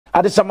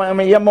Adesama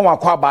me yema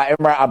wakwa ba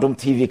Emra Adom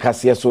TV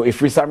kase so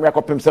efri samra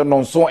kopem se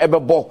non so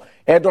ebebo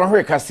don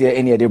hwe kase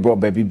ene de bro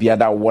ba bibia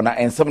da wona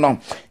ensem no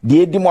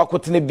de edi mu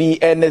akotene bi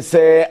ene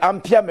se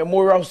Ampia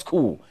Memorial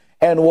School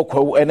en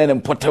wokwa ene ne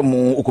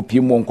potamu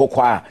okopiem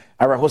nkokwa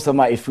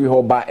arahosama efri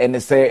ho ba ene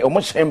se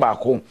omohyen ba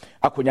ko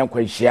akonya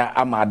nkwanhia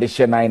ama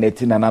adehye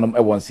 9 nananom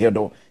ewonse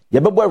do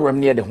yebebo awram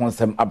ne de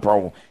honsem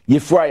abrawo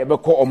yefura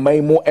yebekọ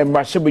oman mu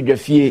emra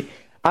hyebedwafie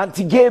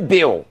anti-gay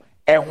bill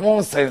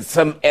ehon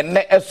sensem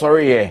ene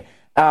esoriye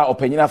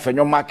opanyina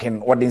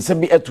Afenyo-Markin wode nsem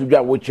bi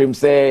atudwa wotwem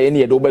se ene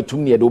yede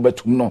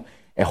obatum no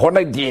ehon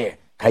na de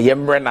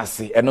kayemre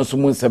nase eno so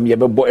mu nsem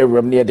yebebo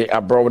awram ne de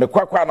abrawo ne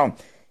kwakwa no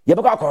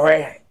yebekọ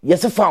akọhwe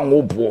yesefa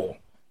anwo bo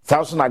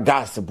saso na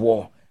gas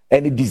bo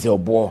ene diesel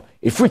bo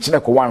efrichi na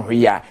ko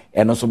wanhwe ya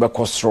eno so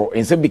bekọ soro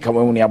nsem bi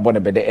kama ne abọ ne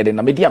bede ede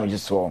na media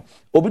mejiso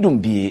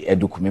obidum bi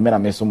edukumi me na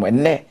me so mo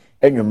ene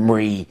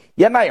enwumri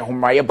ye na ye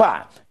homra ye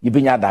ba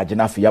yibinya daje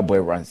na fa ya boy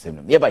ransem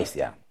no ye ba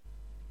isia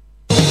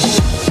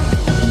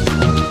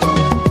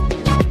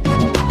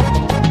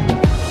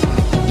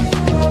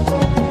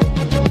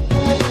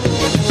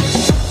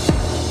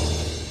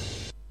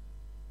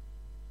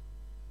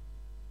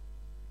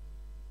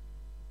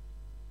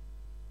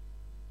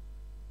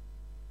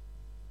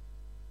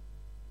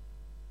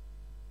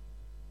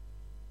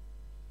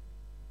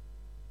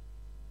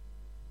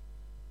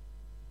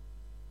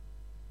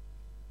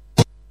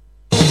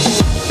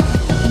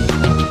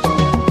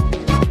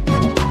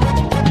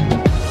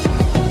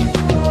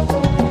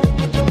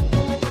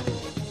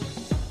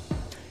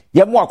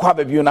yemu akwa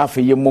babiu na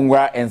afa yemu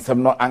ngwa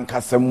ensem no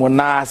ankasem mu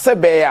na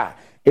sebe a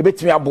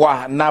ebetimi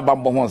aboa na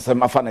bambo ho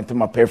nsem afa ne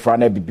tema pefra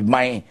na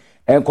bibiman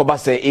enkoba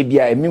se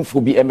ebia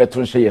emimfo bi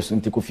emeto nhye yeso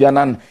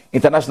ntikofianan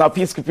International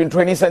Peacekeeping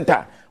Training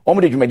Center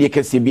omde dwumade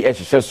kese bi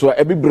ehhye so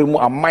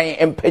ebibremu aman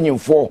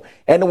empanyimfo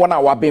ene wona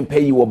wabempa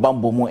wo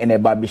bambo mu ene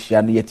ba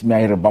behia no yetimi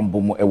ayere bambo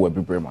mu ewo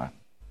ebibrema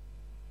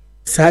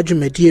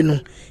Sajumedie no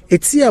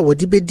etia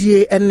wodi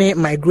bedie ene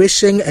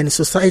migration and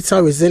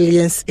societal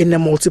resilience in a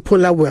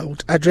multipolar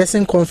world,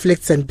 addressing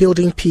conflicts and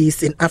building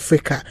peace in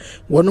Africa.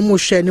 Wonu mo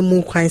hwe ne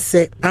mu kwan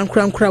se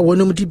ankrankra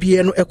wonu di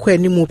bie no ekwa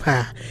ni mu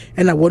pa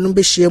ena wonu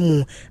be hye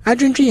mu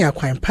adwendwen ya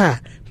kwan pa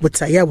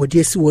butaya wodi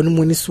esi wonu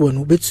mu ni so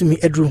no betumi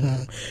edru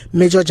ho.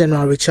 Major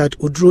General Richard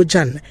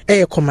Odrojan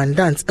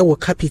commandant ewo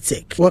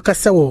Capitek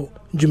wakasa wo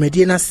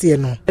dwumedie na se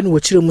no ene wo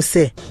kire mu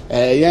se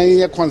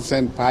ye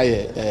concern pa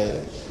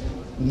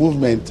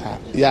movement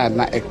ya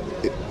na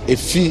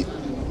efi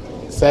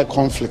say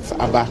conflicts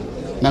aba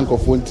na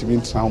nkofo ntimi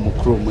ntra mo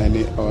krom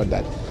any all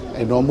that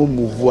and omo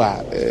move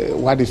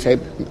what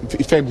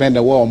effect bend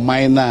the war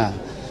minor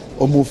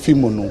omo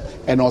fimu no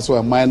and also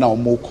a minor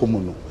omo komu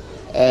no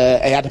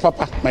ya de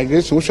papa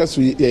migration wo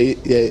hweso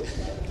ye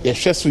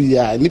hweso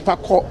ya nipa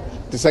ko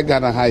the say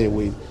Ghana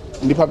highway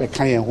nipa be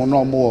kan ye ho no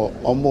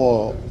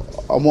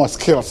omo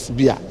skills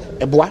bia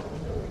eboa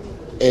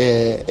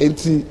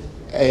enti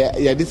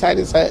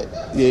decided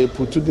to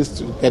put this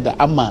together.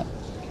 Ama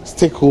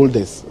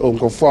stakeholders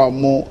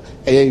more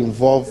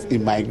involved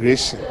in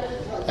migration,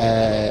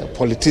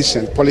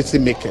 politicians, policy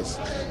makers,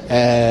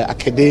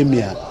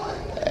 academia,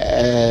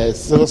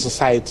 civil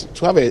society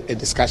to have a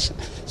discussion.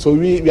 So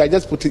we are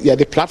just putting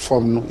the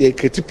platform, a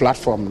creative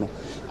platform.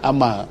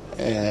 Ama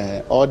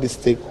all the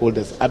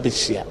stakeholders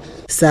abishia.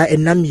 Sa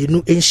enam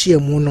yenu enhie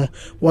mu no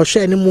wo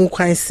hwe ne mu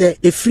kwan se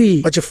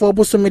efri ogefo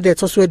bosome de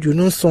toso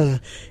aduonu nson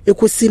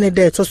ekosi ne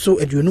de toso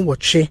aduonu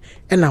wotwe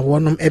na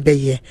wonom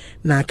ebeye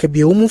na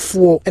akabia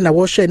omufo na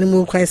wo hwe ne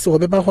mu kwan se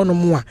obeba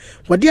honom a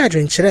wode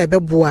adwenkyere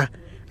ebeboa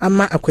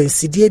ama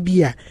akwansidie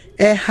bi a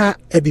eha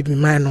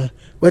abibiman no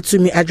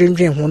watumi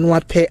adwendwen ho no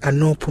apɛ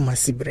ano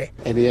pomasibre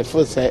the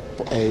first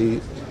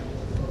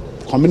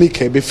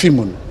communicate be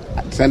fimun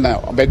send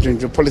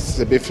obedwen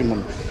policies be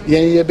fimun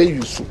ye be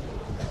use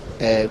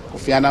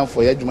Kofiana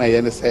for Yajuma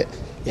and say,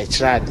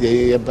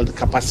 you build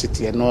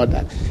capacity and all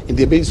that. In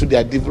the base,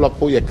 they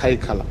develop all your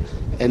curriculum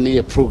and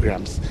your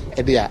programs,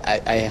 and they are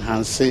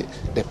enhancing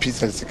the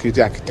peace and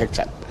security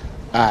architecture.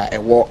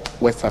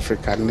 West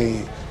Africa,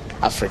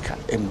 Africa.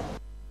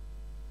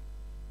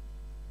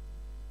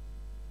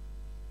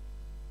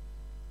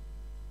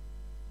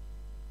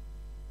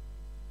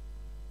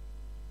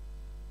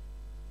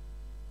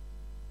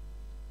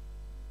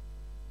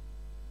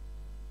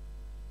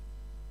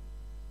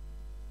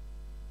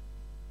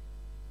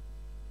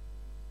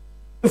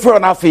 For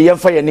na afi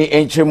yemfa ye ni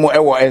enchemu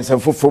ewo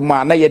ensamfofo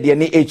ma na ye de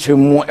ni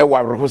enchemu ewo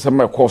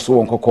arehosem ekoso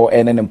wonkoko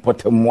ene ne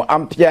mpotemu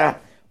Ampia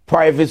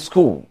private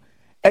school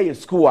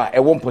school a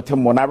ewo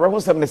mpotemu na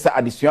arehosem ne sa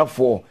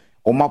adesuafo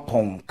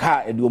omapon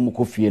ka ede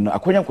omukofie no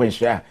akonya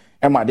kwanhia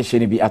ma adehye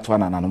ne bi ato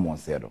anana no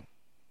monsedo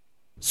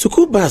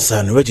School bus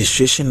and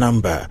registration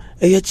number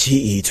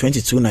GE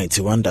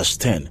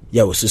 2291-10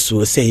 ya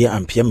osusu say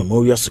Ampia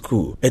Memorial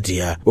School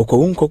edia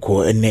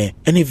okowunkoko ene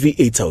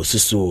V8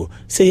 osusu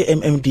say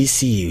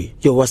MMDC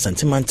yo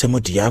wasantimantemo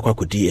dia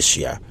akwakodie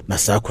ehia na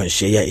sa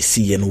kwanhye ya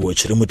esiye no wo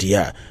kyeremu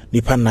dia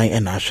nipa 9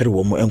 na ahwere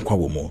wo mu enkwa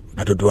wo mu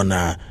na dodo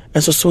na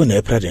enso so na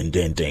epra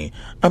dendenden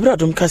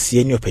abradom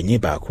kase ni opanyi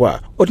baako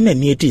a odina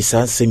ni edi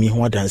sa nsemi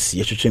ho adanse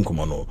ye twetwe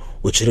nkomo no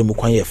okire mu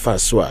kwan ye fa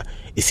so a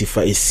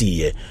esifa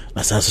esiye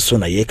na sanso so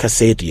na ye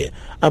kase de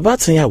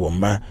abaten ya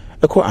womma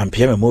eko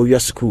Afenyo-Markin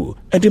school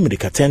edi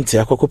medicatente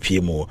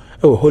akokopie mu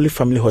ewo Holy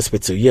Family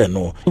Hospital ye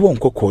no wo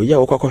nkokọ ya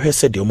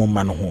okwakohwese de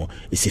omma no ho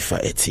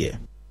esifa etie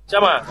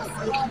Chama,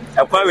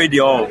 a quan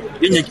radio,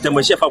 in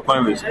your chef of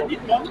Congress.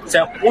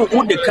 So,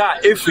 would the car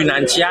if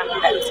financial,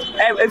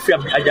 if you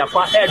are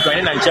Japan air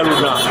joining and Jello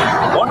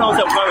Brown, one of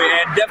the quarry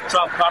death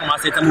trap car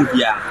Maseta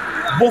Mubia,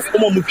 both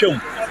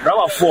Omomukum,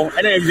 Brava 4,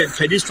 and then the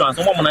pedestrians,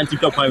 one 90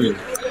 quarry.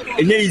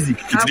 And easy.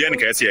 It's the end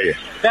case here.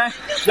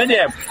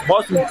 Then,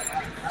 boss.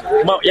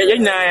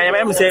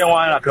 I'm saying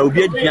one like a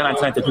beard and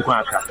trying to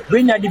quack.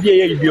 Bring your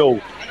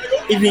DBA,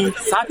 even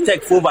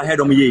Satek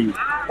overhead on me.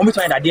 I'm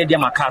trying to idea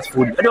my cars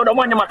food. I don't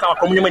want my car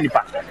community.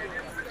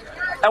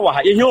 I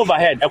was in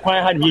overhead. I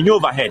quite had in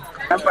overhead.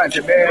 I'm trying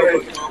to bear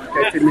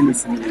 30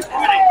 minutes.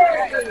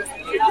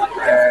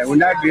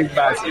 When I get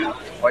back,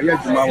 or you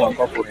do my one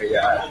couple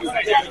here,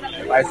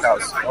 White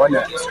House, on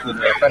a school,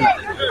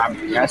 I'm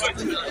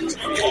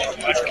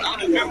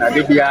now,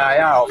 they be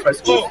our first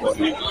school for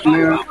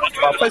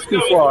our first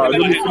school for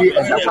only 3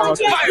 and a house.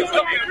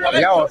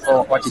 Yeah,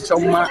 or what it's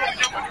on my.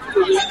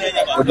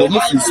 The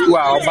Muslim school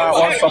are about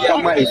one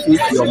support my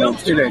your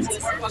parents.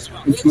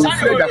 If you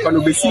feel that on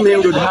the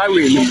same road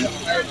highway,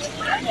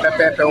 the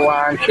paper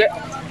one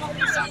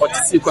what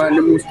is it on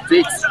the most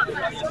streets?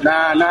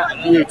 Na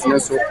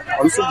so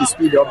also the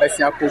speed of best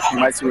apple for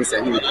my series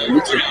and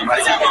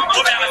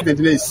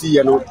you see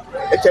yellow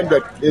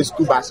 800 is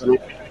 2 bars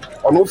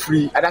or no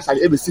free and that's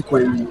every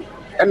sequence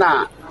and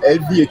now a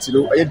V8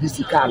 a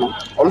BC car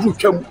also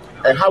come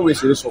and how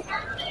is it so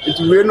it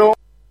will know.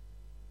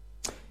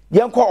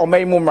 Yanko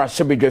omaimu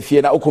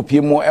mrashebedwafie na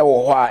okopie mu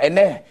ewo ho a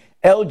ene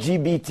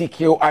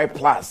LGBTQI+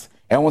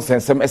 enwo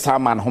sensem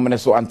esaman homene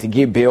so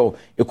anti-gay bill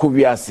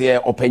ekowiase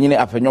opanyine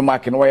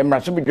Afenyo-Markin wo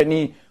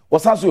mrashebedwani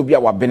wasanso obi a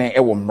wabene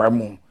ewo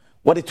mramu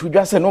wode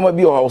tudwase no ma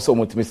bi o so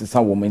motimi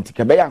san wo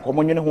mantika be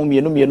yankomonwene ho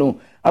mienu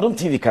adom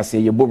TV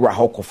kase ye bobra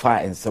ha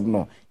kofa ensem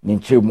no ni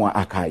nkyemu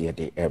aka ye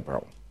de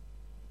ebro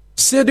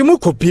Sedemu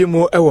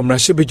kopiemu ewo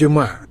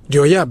mrashebedwemu a de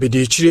oya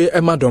abedichire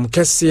emadom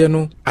kese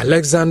no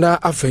Alexander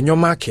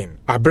Afenyo-Markin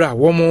abra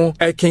womo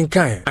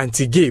ekenkan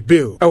anti-gay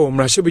bill ewo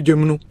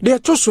mrashebedwemu no de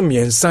etoso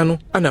miensa no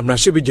ana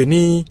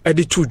mrashebedwani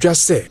edi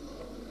tudwase.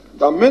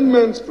 The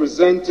amendments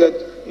presented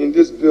in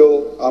this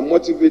bill are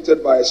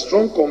motivated by a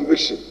strong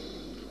conviction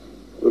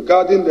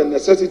regarding the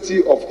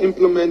necessity of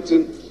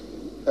implementing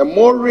a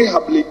more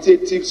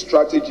rehabilitative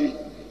strategy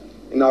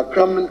in our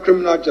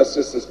criminal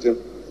justice system,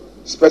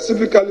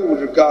 specifically with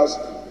regards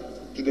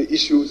to the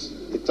issues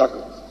it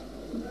tackles.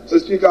 So,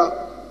 Speaker,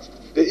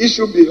 the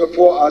issue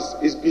before us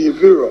is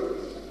behavioral,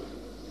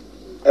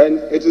 and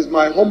it is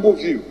my humble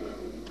view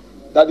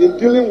that in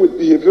dealing with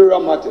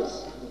behavioral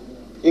matters,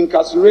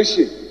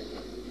 incarceration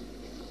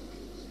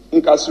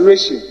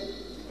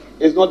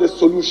is not a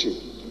solution.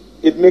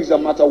 It makes the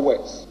matter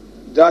worse.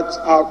 That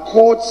our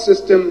court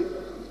system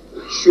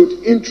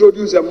should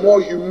introduce a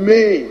more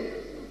humane,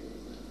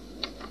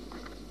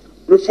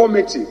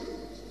 reformative,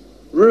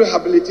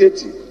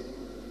 rehabilitative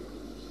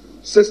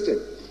system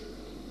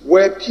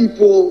where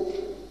people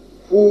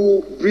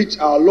who breach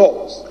our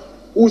laws,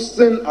 who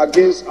sin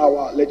against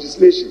our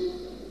legislation,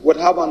 would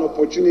have an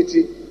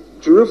opportunity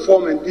to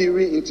reform and be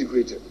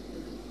reintegrated.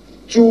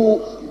 To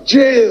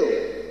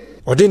jail.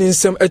 Odin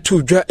nsem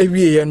atudwa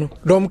ewieye no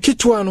dom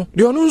kitwa no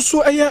de ono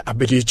nso eye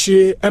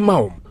abedichire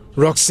emaom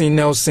Roxy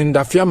Nelson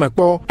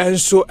Dafiamekpo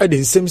enso ede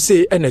nsem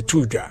sei ena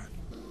tudwa.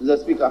 Mr.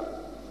 Speaker,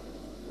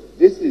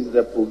 this is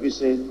the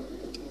provision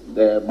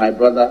my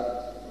brother,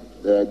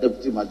 the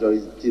Deputy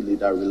Majority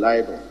Leader,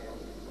 relied on.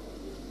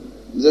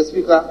 Mr.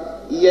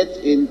 Speaker, yet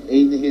in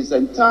his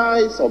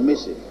entire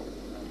submission,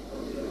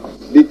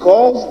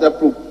 because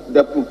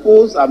the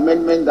proposed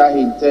amendment that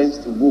he intends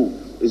to move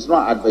is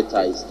not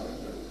advertised,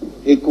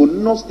 he could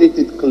not state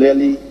it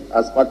clearly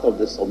as part of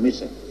the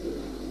submission.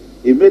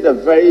 He made a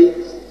very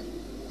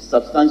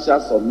substantial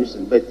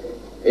submission, but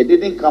it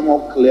didn't come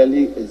up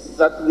clearly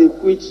exactly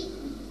which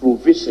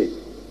provision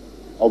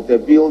of the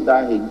bill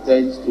that he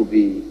intends to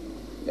be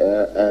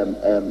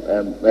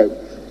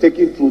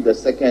taken through the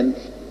second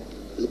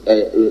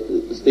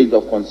stage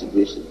of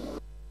consideration.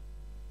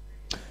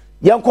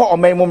 Yanko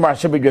omaimu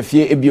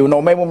mrashebedwafie ebio na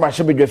omaimu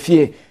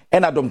mrashebedwafie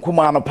ena dom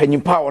kuma no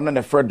panyimpa ono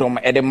ne freedom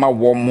edema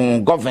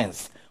wom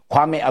governance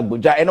Kwame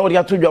Agboja ena odi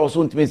atodwa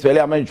oso ntimi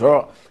spele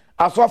amenjoro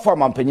aso afọ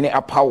mampanyine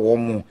apa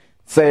wom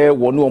se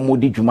wonu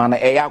omudi dwuma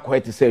na eya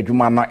akwete se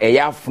dwuma na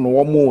eya afno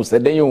wom se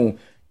den yo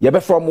ye be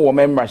from wom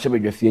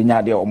mrashebedwafie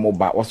nyaade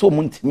omoba oso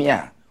muntimi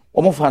a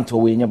omofanto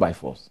we nya by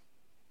force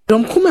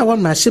dom kuma won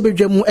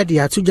mrashebedwamu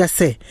ede atodwa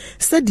se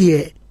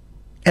de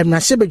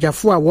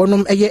mrashebedwafo a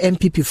wonom eye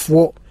MPP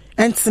fo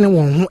entene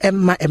won ho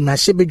emma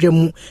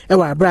emrashebedwamu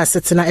ewa abra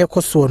asetena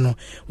ekoso no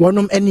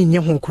wonom ani nye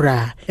ho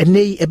kura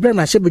enei ebra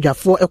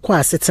mrashebedwafo ekọ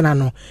asetena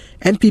no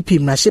MPP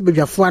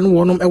mrashebedwafo anu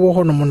wonom ewo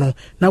honom no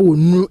na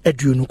wonu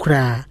aduonu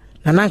kura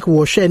na nanka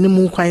wo hwe ne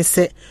mu kwan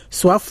se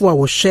soafo a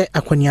wo hwe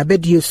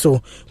akwaniabedie so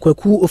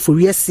kwaku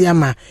oforiese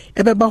ama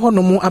ebeba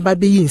hono mu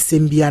ababeyi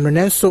nsem bia no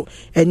nanso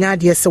enya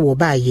ade se wo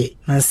baaye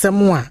na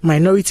nsem a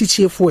minority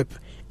chief whip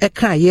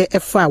eka ye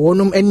efa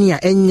wonum ani a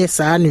enye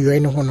saa ne yoy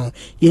ne ho no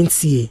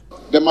yentie.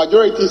 The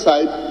majority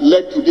side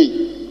led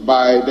today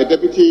by the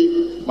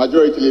deputy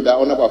majority leader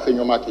Honorable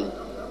Afenyo-Markin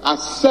a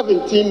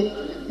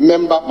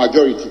 17-member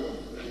majority.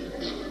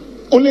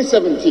 Only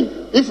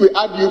 17. If we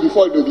add you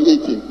before, it will be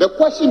 18. The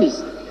question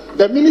is,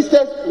 the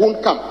ministers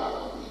won't come.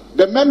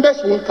 The members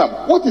won't come.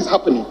 What is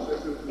happening?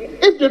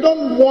 If they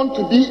don't want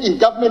to be in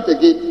government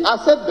again, I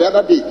said the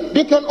other day,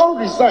 they can all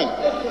resign.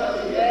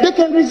 They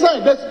can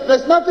resign.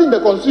 There's nothing in the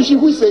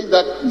constitution which says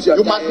that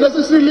you must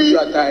necessarily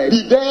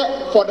be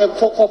there for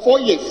 4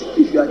 years.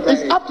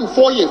 It's up to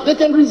 4 years. They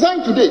can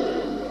resign today.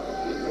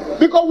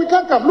 Because we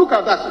can't come. Look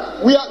at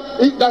that.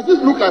 Does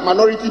this look like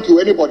minority to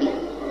anybody?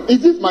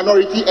 Is this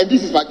minority and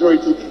this is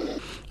majority?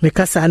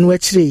 Mekasa anu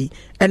achire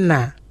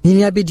enna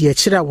nyini abedi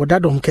achire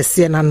wodadom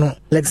kese na no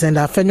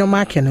Alexander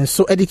Afenyo-Markin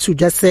so editu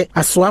jase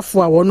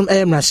asoafo a wonum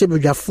emrahye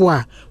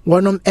a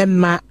wonum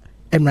emma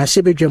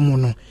emrahye bedwamu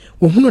no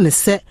wohunu ne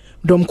se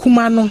dom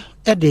kuma no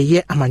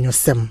edeye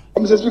amanyosem.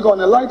 Mr. Speaker, on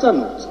a lighter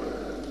note,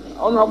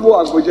 Honorable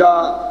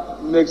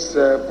Agboja makes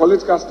a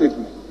political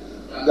statement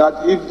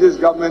that if this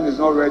government is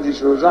not ready,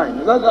 she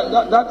resign.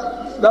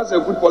 That's a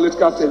good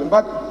political statement,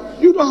 but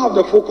you don't have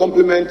the full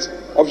complement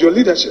of your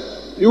leadership.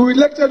 You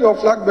elected your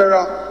flag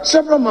bearer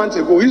several months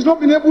ago. He's not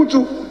been able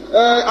to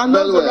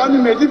announce a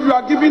running mate. If you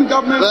are giving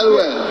government,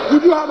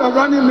 would you have a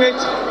running mate?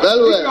 If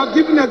you are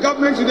giving a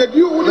government today, would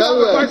you have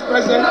a vice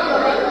president?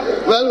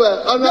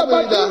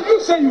 But you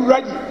say you're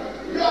ready.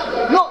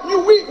 No,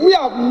 we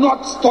have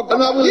not talked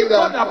about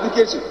the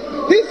application.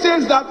 He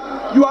says that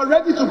you are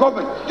ready to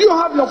govern. Do you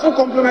have your full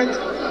complement?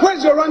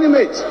 Where's your running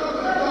mate?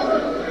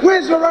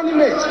 Where's your running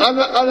mate?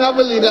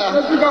 Honorable leader.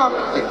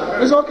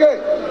 It's okay.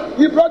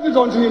 He brought it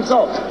onto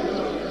himself.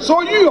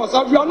 So you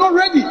yourself, you are not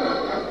ready.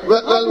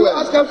 You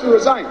ask him to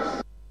resign.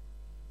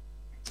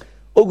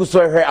 Oguso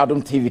here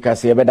Adam TV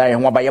kasi ebeda ye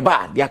ho ba ye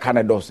ba dia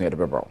kana do so ye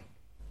bebro.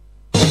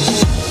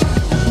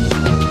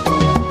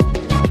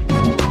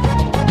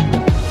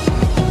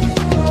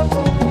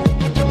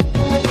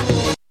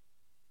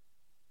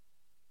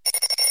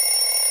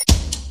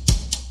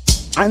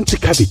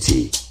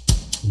 Anti-cavity,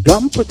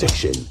 gum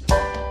protection,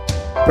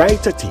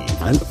 brighter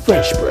teeth and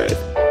fresh breath.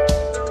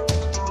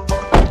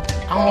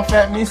 I'm a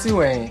fat missy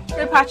way.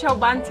 The Pacho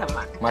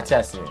Bantama.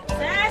 Matias.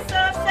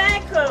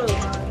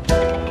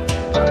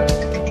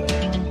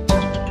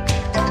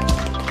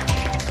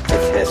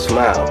 It's her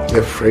smile.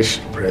 The fresh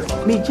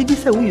breath. Me, Gidi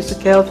said we use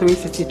Cal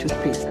 360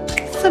 toothpaste.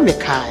 Some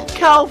kind.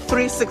 Cal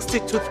 360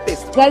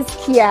 toothpaste. That's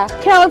Kia.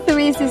 Cal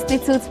 360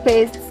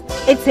 toothpaste.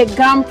 It's a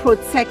gum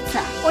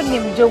protector. Cal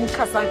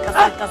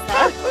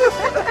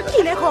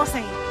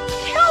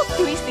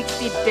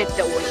 360 did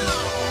the way.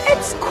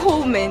 It's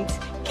cool mint.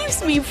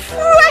 Gives me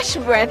fresh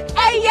breath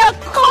and your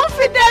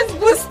confidence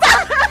booster.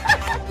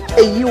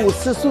 And you will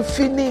so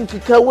feeling to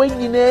Cal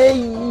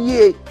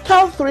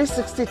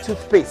 360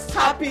 toothpaste.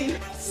 Happy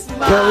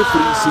smile. Cal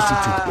 360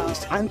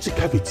 toothpaste,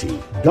 anti-cavity,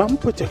 gum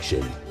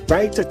protection,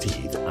 brighter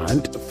teeth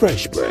and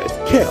fresh breath.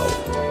 Cal,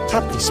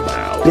 happy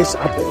smile. This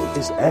advert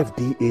is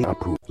FDA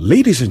approved.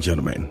 Ladies and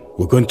gentlemen,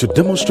 we're going to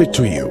demonstrate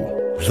to you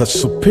the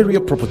superior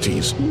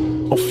properties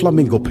of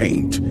Flamingo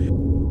paint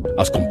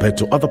as compared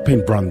to other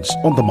paint brands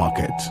on the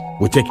market.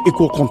 We take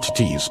equal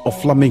quantities of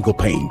Flamingo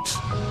paint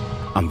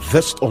and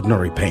this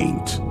ordinary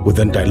paint. We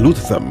then dilute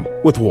them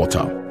with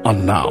water.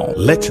 And now,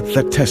 let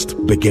the test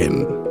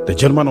begin. The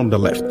gentleman on the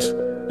left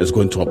is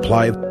going to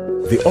apply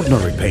the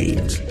ordinary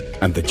paint,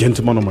 and the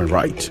gentleman on my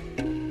right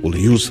will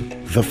use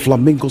the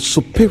Flamingo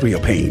Superior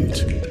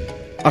paint.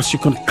 As you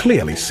can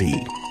clearly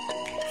see,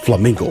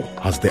 Flamingo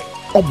has the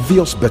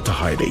obvious better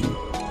hiding.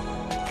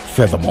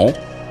 Furthermore,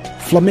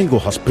 Flamingo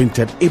has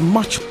painted a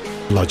much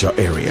larger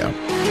area.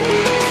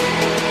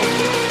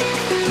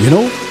 You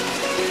know,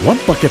 1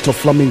 bucket of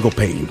Flamingo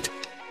paint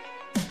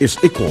is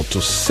equal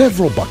to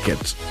several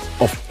buckets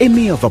of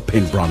any other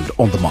paint brand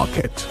on the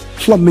market.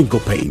 Flamingo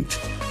paint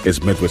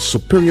is made with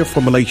superior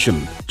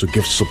formulation to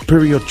give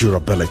superior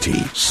durability,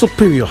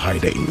 superior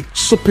hiding,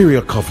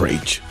 superior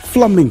coverage.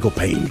 Flamingo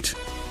paint,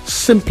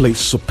 simply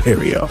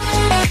superior.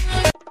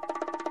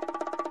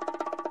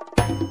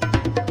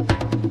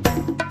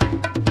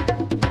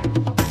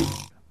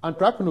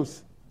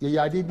 Anthracnose,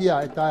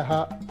 yadibia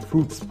etaha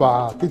fruits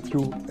pa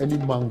titru any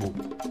mango.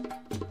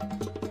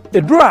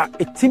 Edra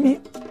etimi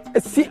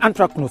esi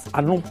anthracnose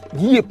ano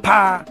yie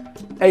pa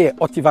eye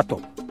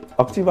Octivatop.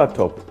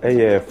 Octivatop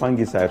eye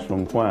fungicide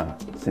sonko a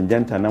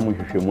Syngenta na mu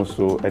hwehwemu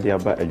so e de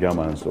aba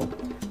adwaman so.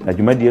 Na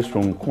dwumadie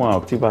sonko a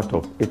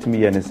Octivatop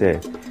etimi ye ne se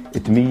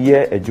etimi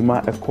ye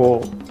adwuma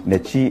ekọ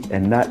nachi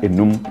ena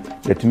enum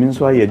etimi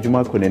nso aye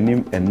adwuma kọ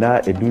nanim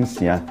ena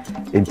edunsia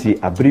enti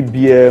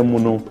abribia mu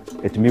no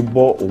etimi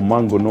bo o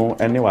mango no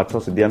ene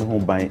watose de no ho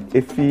ban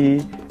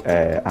efi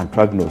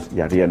anthracnose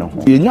yare no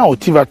ho yenya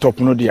Octivatop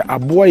no de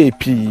aboa ye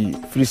pi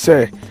free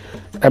say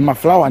ma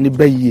flower ni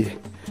bayie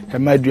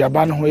ma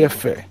aduaba no ho yɛ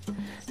fɛ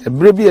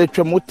ebre bi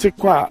atwa mote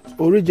kwa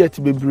o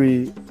reject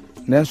bebre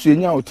nanso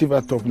yenya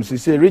Otivatop no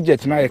say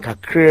reject na yɛ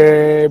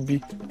kakra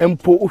bi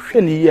empo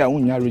ohwɛ ne yi a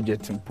wonya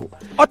reject empo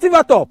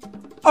Otivatop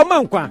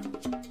omankwa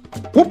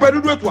who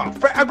pedudu to a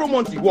Fred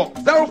Agromonti walk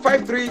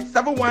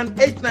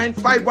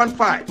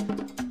 05371895515.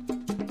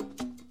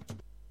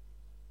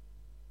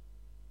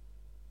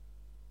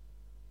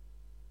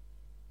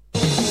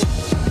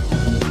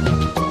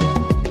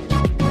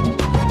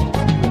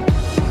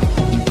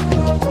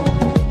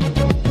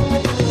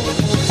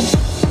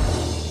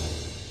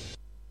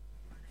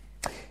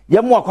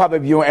 Yamu akwa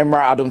babio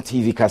Emra Adom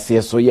TV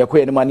kase so ye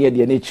kwe ne mane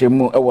de ne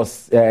chemu e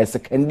was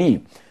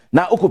secondary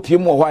na okopie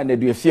mu ho na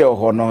de fie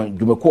ho no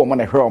dwumako mo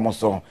na hwe omo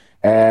so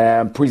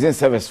prison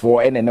service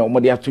for ene ne omo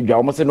de atodwa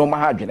omo se no ma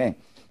ha dwene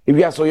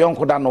ewia so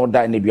yonko da no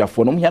da na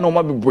duafo no hia no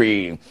ma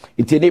bebre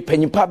iti ne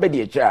panyimpa be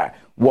de cha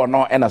wo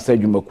no ena sa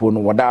dwumako no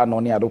woda no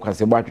ne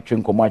adokase bo atwetwe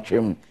nkomo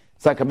atwem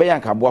saka be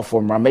yanka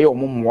boafo mra me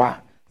omo mwa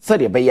se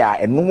de be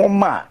ya eno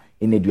ma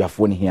ene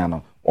duafo ne hia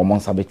no omo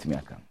nsa betimi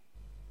aka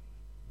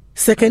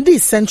Secondary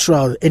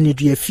Central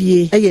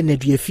Eneduafie eye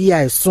Neduafie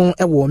a so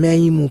ewo man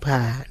yi mu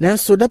pa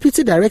nanso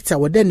deputy director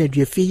wode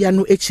Neduafie ya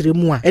no ekire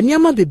mu a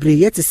eniama bebre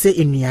ye te se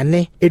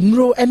enuane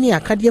enuro ene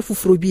akade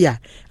fufuro bi a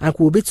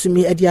anko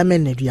obetumi ade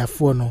amen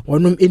Neduafo no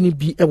wonom eni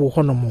bi ewo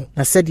honom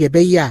na se de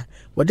be ya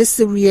wode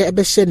seriye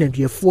ebe hye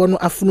Neduafo no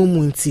afono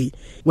mu nti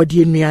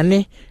wode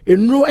enuane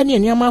enuro ene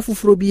eniama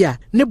fufuro bi a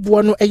ne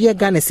bo no eye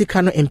Ghana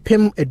sika no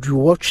empem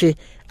aduwotwe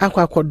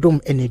akwakodom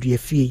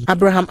Eneduafie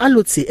Abraham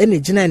Aloti ene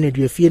gina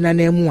Eneduafie na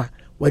namu a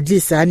wadi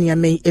saa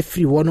niamai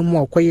efri wonom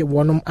akoye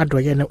wonom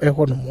adoye no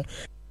ehonom.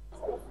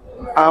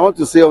 I want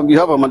to say on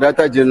behalf of my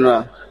Director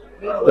General,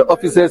 the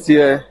officers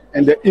here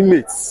and the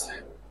inmates,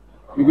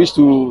 we wish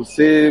to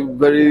say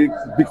very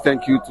big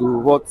thank you to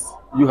what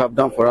you have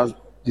done for us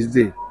this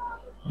day.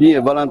 Being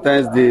a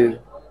Valentine's Day,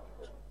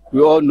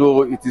 we all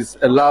know it is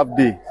a love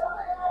day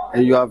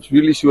and you have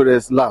really showed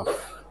us love.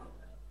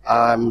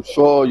 I'm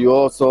sure you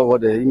all saw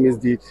what the inmates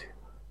did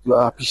to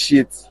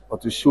appreciate or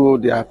to show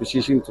their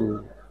appreciation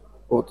to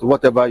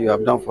whatever you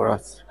have done for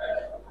us.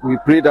 We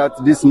pray that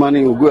this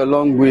money will go a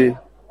long way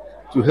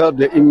to help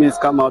the inmates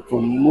come out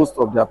from most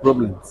of their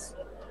problems.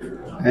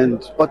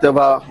 And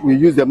whatever we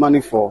use the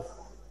money for,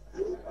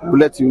 we'll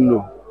let you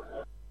know.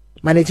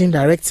 Managing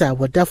Director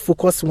Wada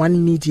Focus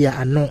One Media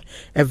ano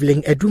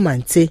Evelyn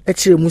Edumante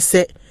ekire mu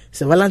se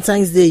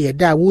Valentine's Day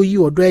yeda wo yi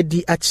odo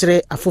adi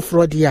akire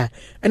afoforo dia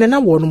ene na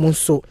wo no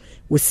nso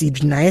wo si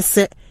dinae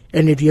se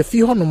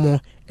Eneduafie honom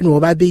ene wo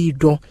ba be yi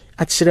do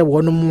akire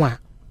wo no mu a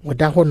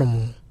woda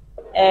honom.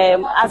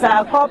 As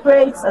our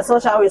corporate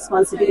social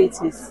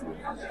responsibilities,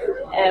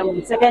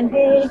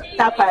 secondary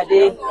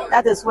Tapade,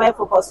 that is where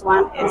Focus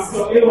One is.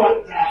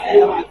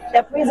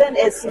 The prison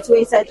is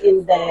situated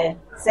in the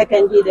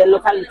secondary, the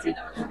locality.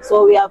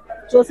 So we have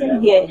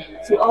chosen here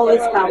to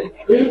always come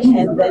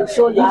and then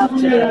show love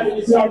to them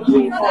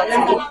every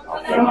 14th.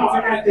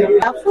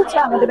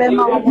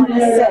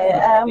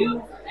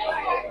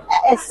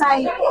 A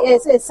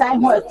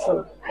sign what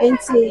true.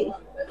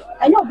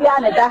 I know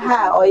beyond that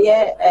ha or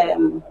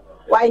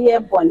why here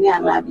Bonnie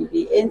and Nabi,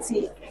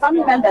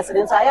 family members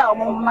and so I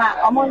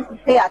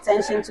pay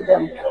attention to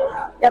them.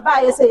 The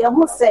buyer say you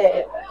must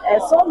say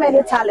so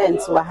many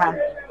talents were her.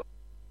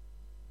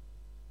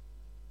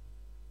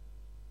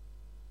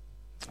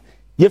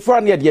 Ye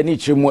fran ye de ni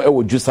chemu e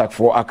wo jusak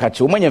for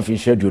akache o manya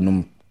finsha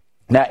duonum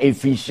na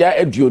efinsha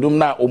aduonum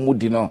na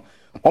omudi no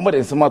omo de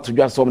nsema to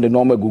dwa som de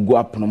no magugu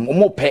apnom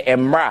omo pe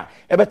emra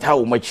e beta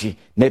wo machi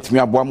na etimi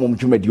aboa mom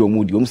dwumadi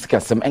omudi om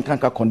sikasem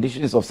enkanka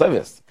conditions of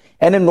service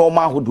ene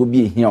normal hodo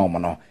bi ehia omo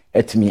no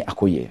etimi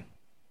akoye.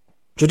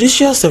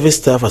 Judicial Service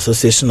Staff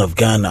Association of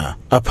Ghana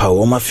apa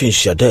woma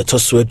finshia de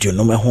toso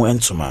aduonum ho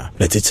entoma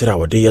na titira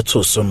wode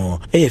yeto so no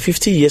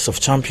 50 years of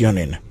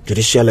championing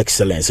judicial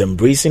excellence,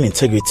 embracing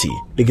integrity,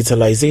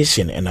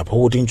 digitalization and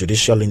upholding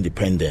judicial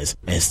independence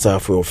and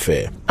staff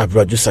welfare.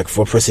 Abrajusak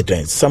for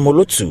President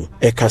Samolotu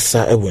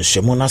ekasa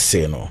ewonshemu na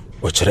se no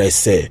Wachere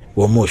say,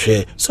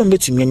 Womoshe, some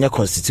betumi anya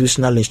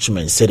constitutional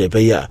instruments said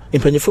ebeya,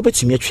 impanyefo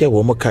betumi atwa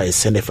womo kai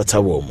sene fata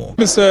womo.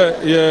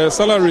 Mr. Ye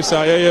salaries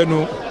are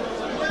no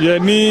ye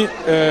ni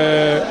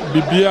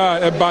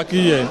bibia e back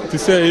ye to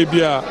say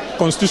ebia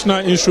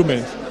constitutional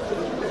instrument.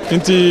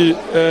 Inti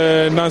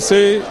na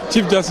say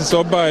Chief Justice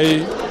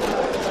Obai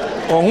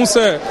or who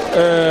say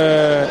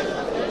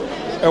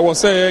I was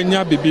say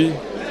nya bibi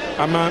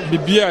ama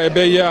bibia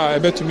ebeya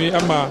ebetumi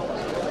ama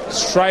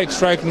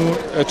strike no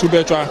to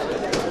better.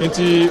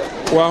 Inti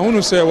wa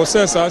hunu se wo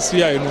se sa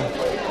sia no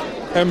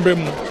embrem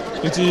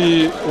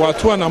inti wa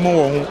to na mo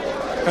wo hu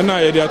na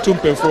ye dia to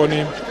mpefo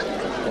ni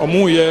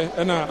omu ye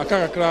na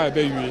akakakra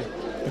ebe wie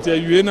inti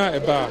awie na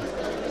eba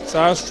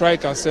sa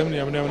strike assembly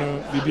no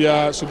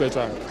bibia so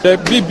better the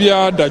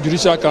bibia da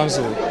judicial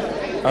council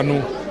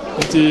anu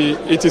inti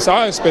it is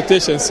our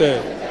expectation say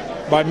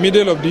by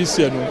middle of this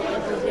year no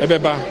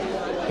ebeba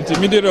inti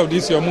middle of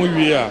this year omu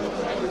wie a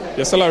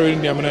your salary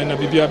ni amana na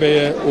bibia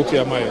be okay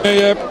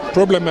amaya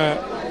problem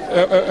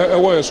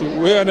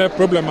we are a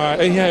problem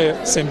here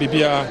send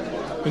bibia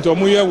nti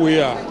ɔmo yɛ wei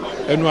a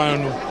ɛno ano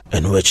no.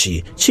 ɛno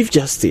akyi Chief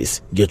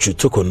Justice Getru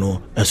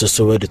Tokono nso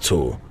so wede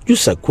to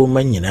Yusa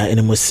Koma nyinaa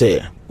animu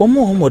sɛ wɔn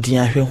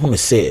homɔden ahwɛ ho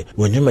sɛ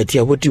wɔn nnwumadi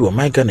a wɔdi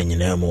wɔ Ghana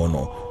nyinaa mu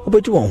no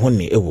wɔbɛdi wɔn ho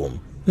ne ɛwom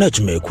na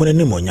adwumayɛkuo no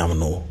anim ɔnyam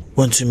no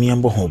wɔntumi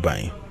mbɔ ho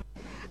ban.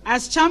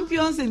 As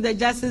champions in the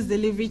justice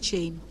delivery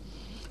chain,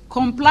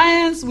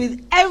 compliance with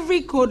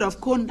every code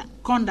of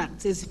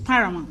conduct is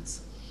paramount,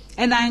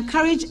 and I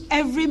encourage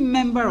every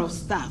member of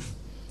staff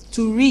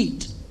to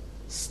read,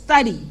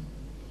 study,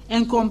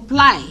 and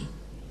comply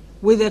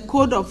with the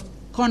code of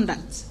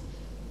conduct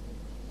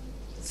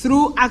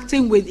through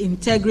acting with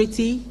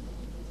integrity,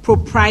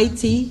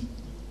 propriety,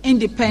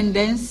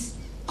 independence,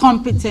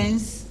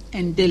 competence,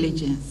 and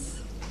diligence.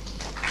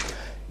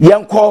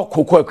 Yanko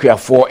koko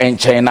akuafo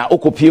enchen na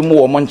okopie mu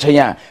wo nchen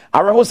a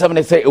areho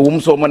 7 say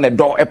ewum so mo ne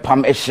do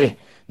epam ehye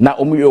na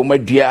omuye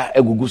omadua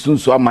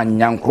agugusunsu ama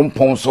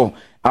nyankrompon so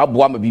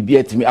aboa ma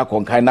bibia timi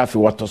akonkan na afi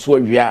wotoso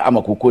awia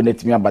ama koko na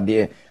timi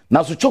abade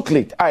na so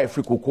chocolate a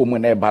afri koko mu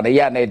na eba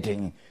ya na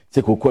eden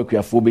se koko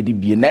akuafo bedi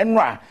bie na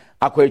enra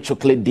akoy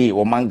chocolate day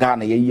wo manga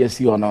na ye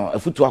yesi ono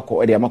afutu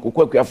akọ ede ama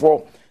koko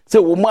akuafo se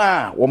wo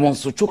ma wo mo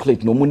so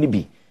chocolate no mu ni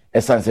bi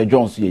esanse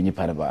Jones ye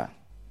nyipa ne ba.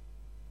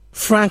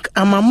 Frank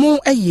Amamu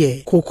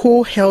Eye,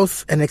 Cocoa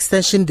Health and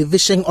Extension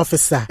Division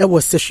Officer,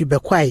 was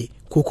Seshubekwai,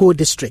 Cocoa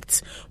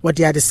District. What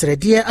the other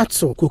Sredia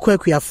Ato, Cocoa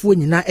Kuafu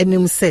Nina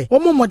Enim say,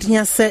 Omo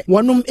Modinia say,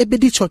 Wanum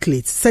Ebedi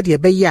chocolate, said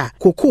Yebeya,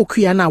 Cocoa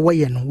Kuana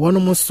Wayan,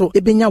 Wanum so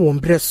Ebenya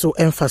Wombreso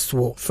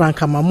Emphaso. Frank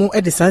Amamu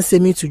Edison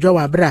sent me to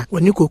Jawabra,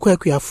 when you Cocoa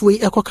Kuafu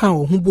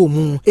Ekokan Humbo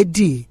Moon,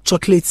 Edi,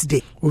 Chocolate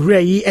Day.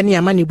 Ray, any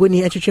Amani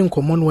Boni Etching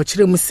Common, what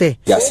you say.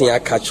 Yasia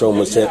catch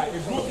almost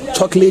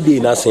chocolate day,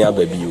 Nasia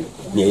baby.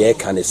 Near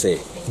can say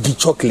the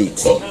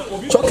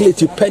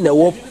chocolate pen a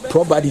war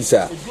properties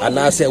are and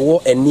I say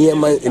what a near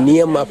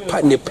my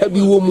partner pebby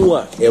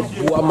woman a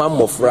boama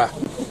mofra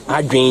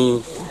I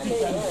drink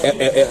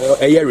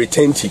a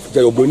retentive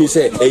the Oboni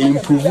say a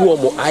improve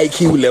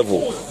IQ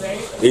level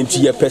into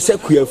your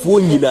persecutor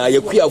phone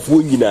your queer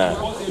phone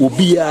will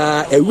be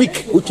a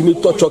week which me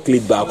to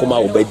chocolate back come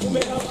out bed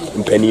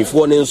in penny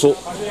phone and so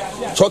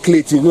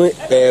chocolate you know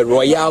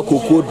royal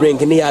cocoa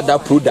drink any other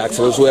products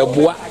and so a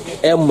boy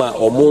Emma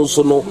or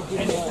Monsono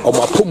or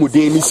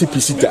Mapomode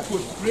Mississippi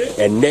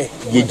and ne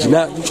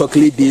Yejina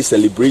chocolate day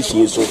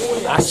celebration so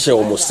I shall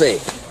almost say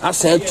I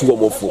sent to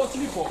Omofo.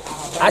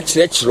 I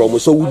church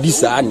almost so would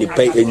desire the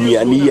pay a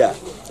near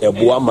a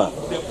boama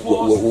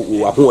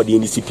who the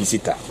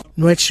Mississippi.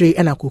 No tree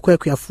and a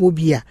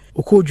phobia,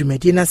 or called you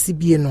Medina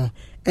Sibiano,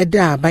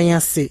 Eda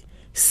Bayase,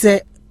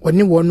 say, when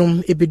you want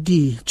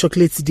ebedi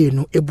chocolate day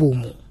no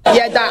ebomu.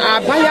 Yada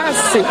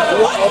abayase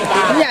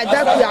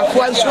yada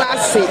kuafo nso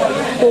ase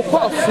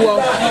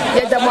kokofo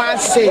yada mo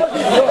ase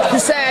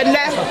se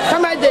le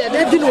kama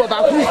de bi no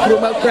ba ku kuro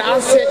ma kura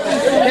ase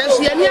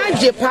yeso ye ni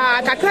age pa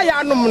kakra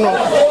ya anom no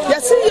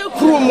yesi ye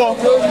kuro mo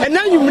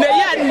ena nwumre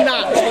ye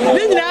na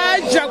ni nyina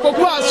aja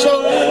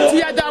kokoso ti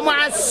yada mo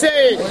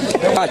ase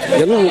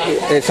ye no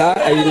sa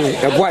ayi ni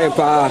ebo ayi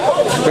pa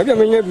be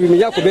me bi me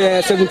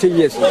yakobe 70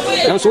 years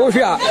na so wo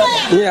hwe a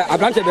ne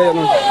abrante be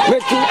no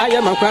metu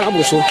aye man kwara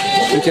bo so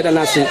nkeda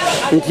na se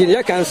nkiri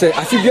ya kan se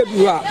afibia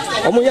bi a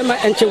omo ye ma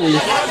enche wi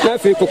na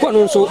fe kokko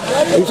no nso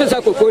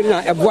nsa kokko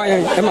na eboa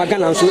yan e ma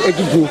Ghana nso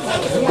agigu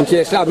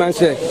nkiri sa man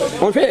se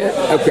on fe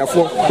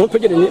akuafo on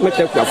pege ni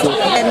meta akuafo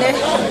ene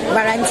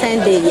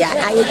Valentine Day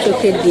ya ayi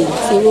toke day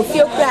se wo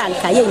fie kura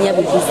anka ye nya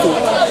bibi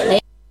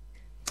se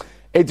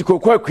eti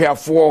kokko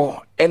akuafo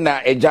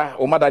ena eja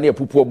o mada na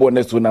epupu obo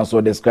na so na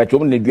so the scratch o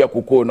ne dua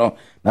kokko no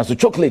na so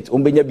chocolate o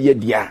benya bi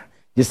dia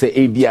je se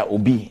e bia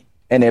obi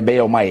ene ebe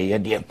ya omaye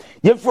yede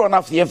ye fro na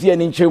afie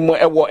ni nchemu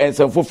ewo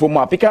ensemfofo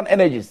mu African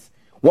Energies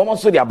wo mo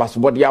so dia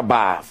basobode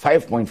aba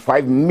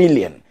 5.5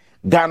 million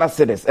Ghana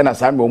cedis ena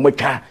same o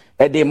matwa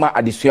ede ma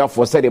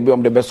adesuafo se de be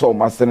om de be so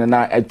masene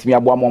na atimi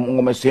abo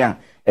amomomesua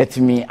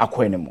atimi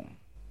akwenemu.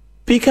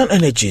 African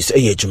Energies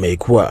eye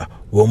Jamaica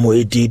wo mo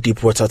edi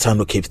deep water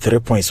tano Cape 3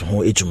 points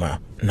ho ejuma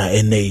na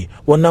NA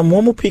wona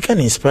mo Pecan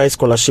Inspire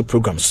Scholarship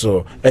Program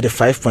so at the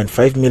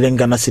 5.5 million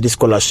Ghana City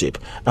Scholarship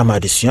ama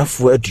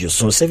adesuafo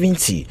aduoso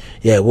 70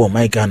 ya wo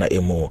my Ghana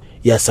emo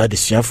ya sa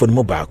adesuafo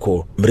no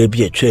baako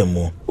mrebi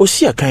atwemu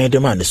osi akan de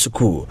ma ne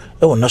school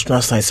e wo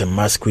National Science and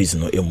Maths quiz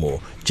no emo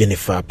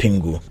Jennifer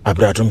Pingu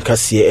Abradom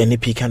Kasie ene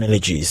Pecan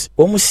Energies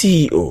wo mo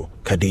CEO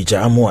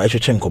Kadija Amo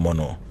ahwetwe nkomo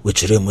no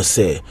wechire mu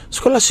se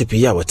scholarship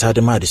ya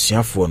watade ma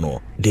adesuafo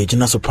no de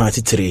gina so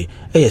party 3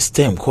 e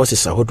STEM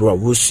courses ahodo a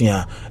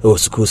wosua e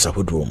school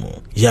sahodo mu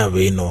ya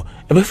we no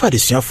e be fa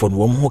adesuafo no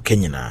wo ho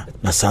kenyina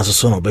na sanso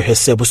so no be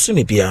hwese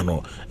bosumi bia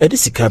no e de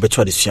sika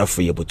beto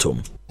adesuafo ye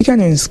botom.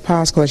 Pecan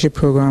Inspire Scholarship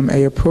Program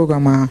a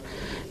program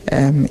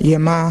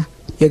yema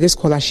ye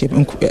scholarship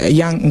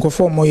young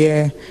nkofo mo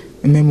ye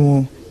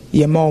memo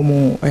ye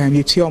mo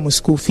you tell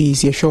school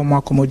fees ye show more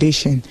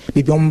accommodation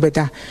bibi om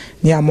beta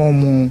ni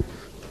amomo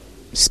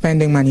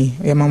spending money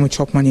ye mama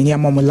chop money ni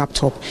mama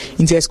laptop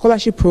into a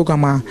scholarship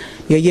program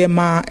ye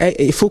ma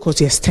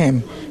focus ye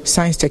STEM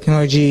science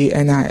technology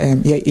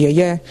and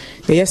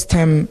ye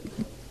STEM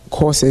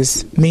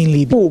courses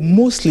mainly.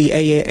 Mostly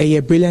a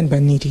brilliant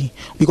but needy.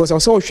 Because I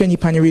was also training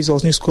panel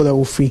results new scholar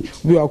will free.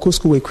 We are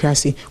school with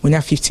Crassi when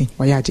you're 15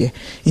 or you're there.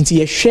 Into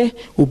your share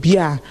will be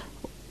a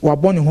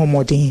born in home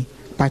or day,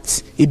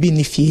 but it be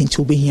niffy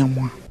into be here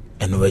more.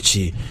 And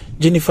Wechi,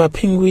 Jennifer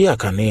Pinguya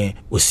Kane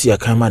was see a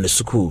Kaman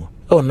school.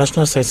 Oh,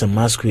 National Science and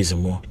Maths quiz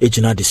more.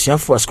 Ejina de Sian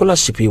for a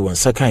scholarship one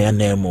Sakaya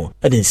Nemo,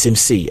 and in same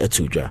say a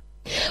tuja.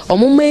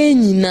 Omume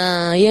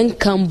nyina yen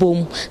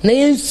kambom na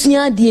yen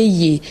sua de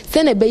ye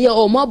se na be ye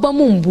o maba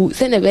mumbu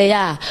se na be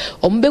ya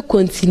o mbe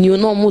continue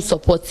no mo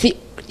support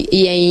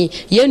yen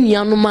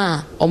nuanom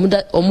a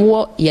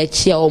omo ye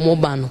chia omo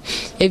ba no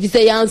efi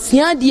se yan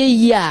sua de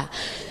ye a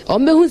o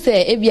mbe hu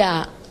se e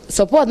bia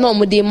support na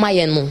omo de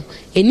maye no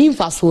eni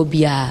mfaso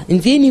bia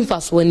nti eni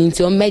mfaso ni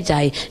nti o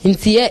mejai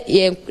nti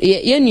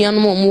ye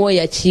nuanom omo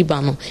ye chi ba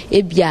no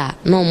e bia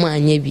na omo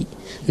anya bi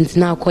nti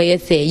na akoye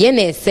se ye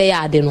na ese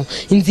ya ade no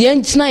nti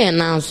enchina ye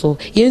nanso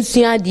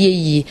yensua ade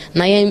yi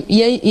na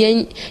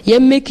ye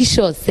make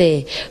sure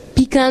say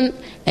Pecan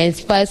and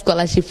Spice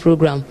scholarship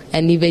program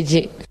and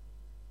ibeje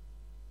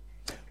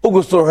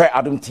Augusto he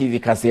Adam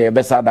TV kase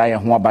besa da ye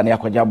ho aba ne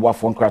akwaja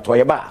boafo nkrato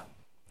ye ba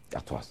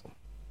ato aso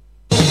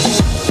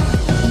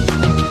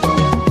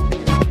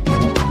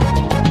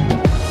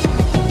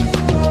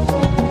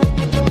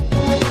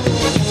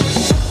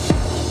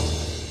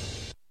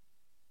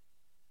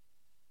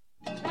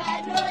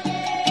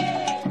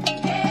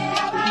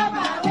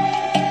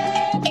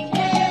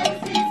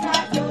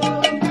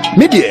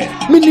Media,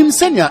 minim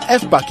senya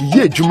F-Pack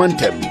ye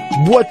jumantem,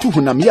 bua tu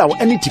hunam yaw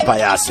eni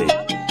tipaya ase.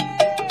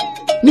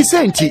 Ni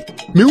senti,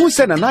 mi hu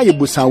sena na ye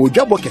busan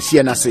wodwabo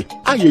kese na se,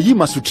 aye yi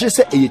masutre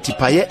se eye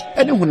tipaye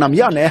eni hunam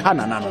yaw na eha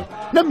nanano,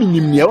 na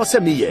minim ne wo se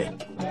meye.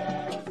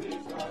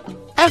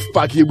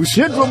 F-Pack ye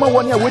busua droma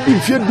woni a wedi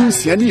mfie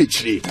dunsia ne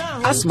echire.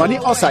 Asmani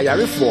osa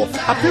yarefo,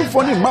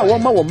 apemfo ne ma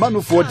wo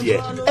manufo de,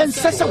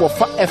 ensese wo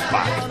fa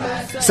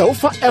F-Pack. Se wo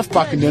fa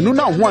F-Pack ne nu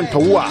na ho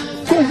antowo a,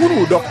 ko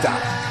huru doctor.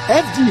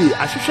 FDA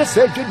ahwehwe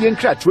say dwedie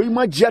nkratwe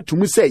imagya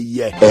tumu say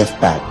ye.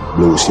 F-Pack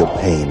blows your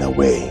pain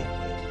away.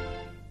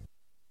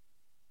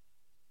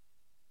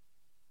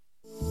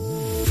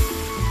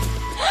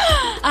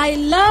 I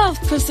love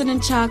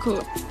President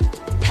Charcoal.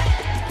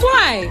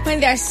 Why? When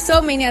there are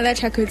so many other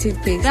charcoal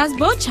toothpaste. That's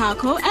both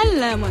charcoal and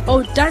lemon.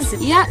 Oh, does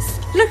it? Yes.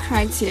 Look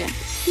right here.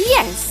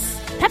 Yes.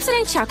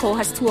 Pepsodent Charcoal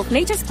has two of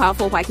nature's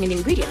powerful whitening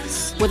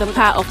ingredients. With the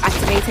power of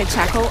activated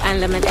charcoal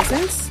and lemon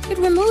essence, it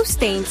removes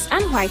stains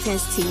and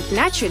whitens teeth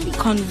naturally.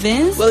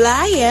 Convinced? Well,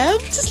 I am.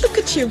 Just look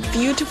at your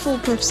beautiful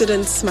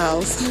Pepsodent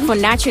smiles. For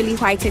naturally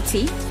whiter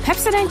teeth,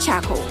 Pepsodent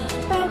Charcoal.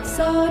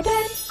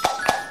 Pepsodent.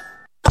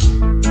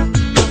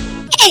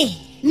 Hey,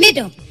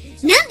 middle.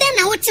 Nanda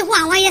na wote ho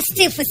awaya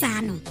stiff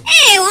sano.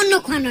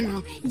 Ono kwano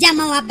no.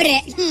 Jama wa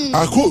bre.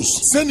 Akos,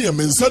 send your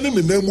mensani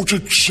me na mu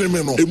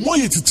twetwe no. Emo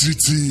ye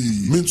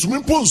titiriti. Mentumi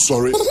mpo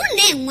nsori. Ho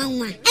na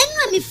enwanwa.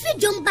 Enwa me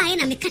fridom bae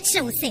na me ka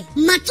kire wo se.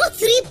 Mato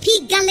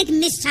 3P garlic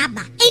mixture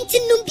ba. Enti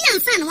numbi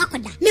ansa na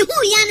wakoda. Me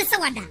hu ya ne se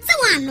wada. Se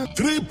wano.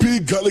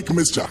 3P garlic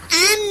mixture.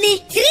 Ani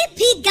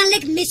 3P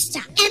garlic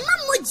mixture. Ema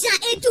moja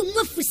edu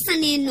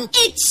mwafusane no.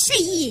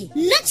 Echiye.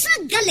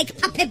 Natural garlic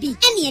papa bi.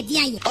 Eni edi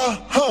aye.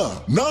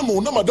 Aha.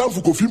 Nano na madam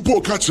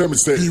Fukofimpo catch me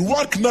say he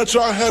work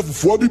natural health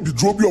for the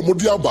bidrobi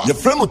omodiaba. Your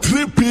friend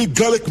 3P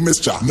garlic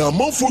mixture. Na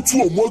manfo tu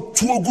omo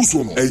tu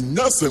oguso no.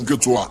 Enya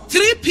semketoa.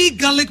 3P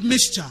garlic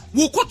mixture.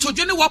 Wo ko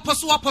todwene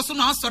waposo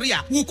na asori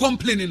a wo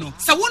complain no.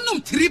 Sa wonum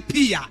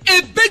 3P a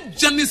ebe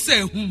jane se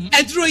hum.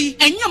 Edro yi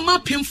enya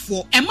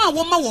mapemfo, ema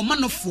wo ma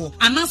manofo.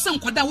 Anansa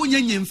nkwada wo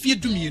nyanya mfie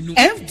dumienu.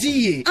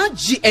 FDA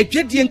agi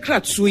edwedie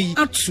nkratso yi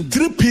atum.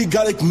 3P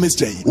garlic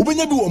mixture.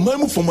 Ubenya bi wo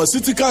mamu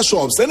pharmaceutical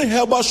shops and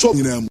herbal shop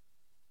nyinam.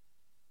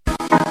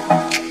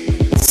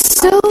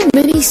 So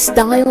many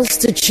styles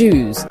to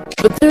choose,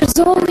 but there's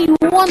only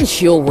one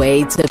sure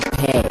way to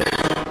pay.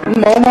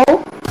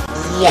 Momo?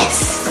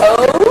 Yes.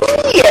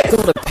 Oh, yes.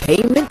 Got a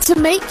payment to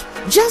make?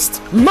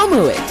 Just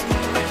Momo it.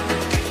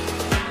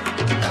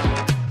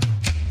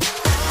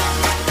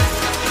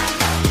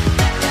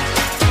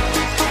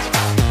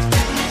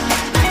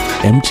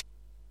 Empty.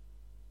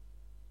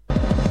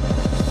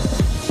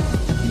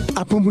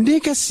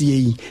 Apomundeka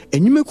siei,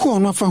 enyume ko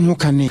ono afa ho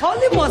kane.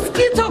 Holy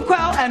mosquito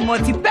coil and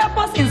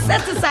multi-purpose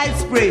insecticide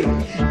spray.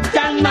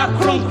 Dana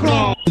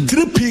kron.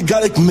 3P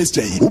garlic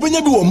mixture.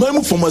 Ubenya bi wo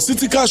mamu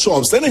pharmaceutical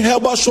shops and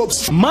herbal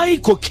shops. My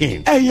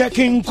cocaine. Eya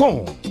King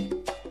Kong.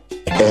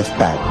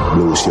 F-Pack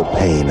blows your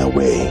pain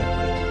away.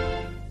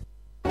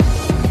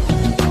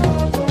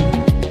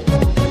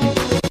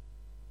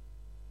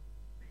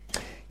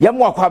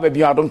 Yamu akwa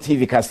bebi Adom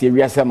TV kase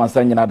wiase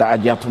mansanyina da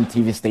Atom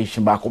TV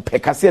station ba ko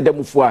pekase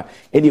demufo a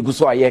eni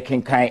guso aye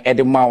kenkan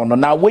ede ma ono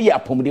na we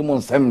apomdi mu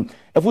nsem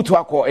efutu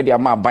akọ ede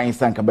ama ban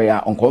sanka be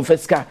ya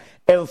onkonfeska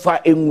emfa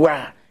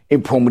enwa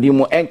epomdi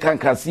mu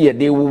enkanka se ye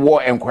de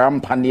wo enkwa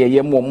mpane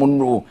ye mu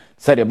munro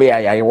se de be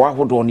ya ye wa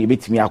hodo no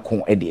ebetimi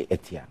akọ ede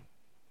etia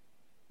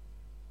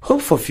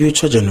Hope for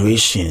Future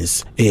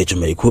Generations,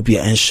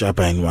 Jamaicobia and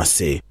Shaban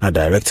Wase, a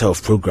director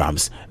of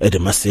programs at the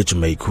Massage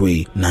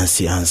Jamaicoi,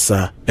 Nancy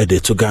Ansa, at the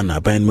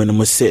Togana by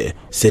Menamose,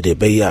 said the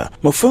Baya,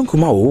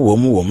 Mofonkuma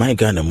womu, my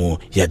Ganamu,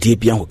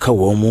 Yadibian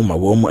Kawomu,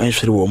 Mawomu, and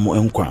Shrewomu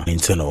Enqua,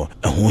 internal,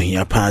 and who he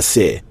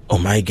passe. O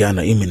my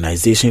Ghana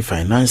immunization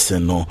finance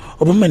no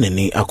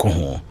obomanani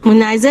akoho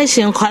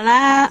immunization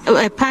kola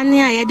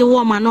pania ye de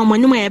woman no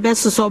monum ye be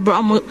so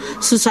bro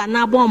susu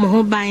na bo mo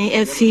ho ban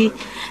afi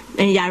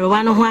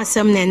yarewa no ho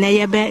asem na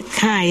ye be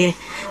kan ye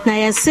na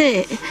ye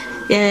se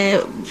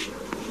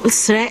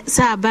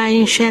sa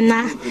ban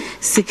hwena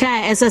sika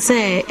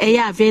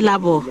SSA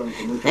available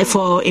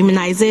for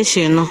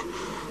immunization no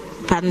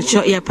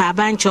pancho ye pa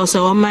ban cho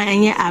so o ma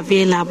enye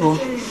available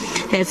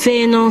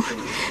no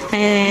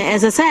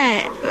as I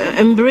say,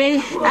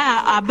 embrace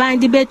a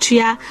band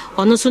betua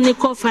or no sonic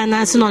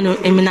finance on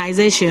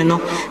immunization, no,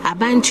 a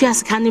band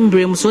scanning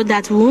brim so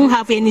that we won't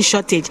have any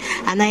shortage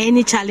and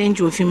any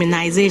challenge with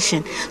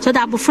immunization. So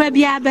that before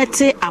be a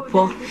better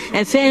apple,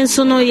 a fan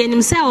so no yen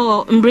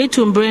himself embrace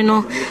to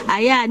embreno,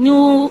 I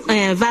new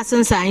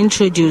vaccines are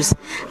introduced.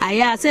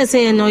 I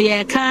say no,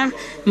 ye can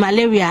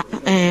malaria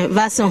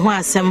vaccine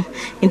wasem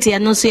into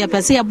no so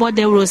per se about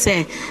the rose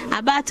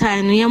about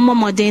time, no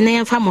more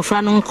than from a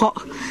franon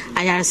cock.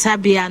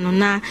 Ayarasabia no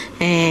na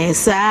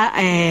sa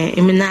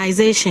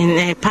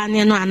immunization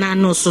panel no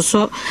anano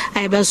so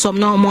ebe som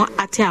no mo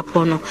ate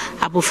apono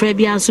abofra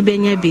bia nso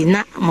benya bi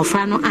na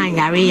mofra no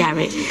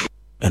anyare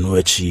eno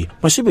achi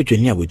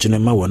masibedwani abogene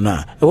ma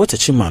wona e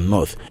Waterchima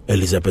North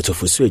Elizabeth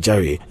Ofosu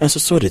Ejare enso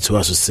so de to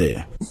aso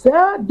say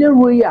sir the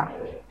royal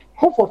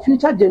hope for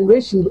future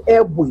generation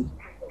airboy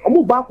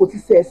omo ba ko ti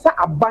say sa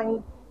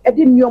aban e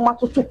de nioma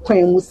toto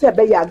kwan mu se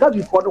be ya ga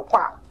before the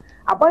kwa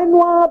aban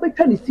no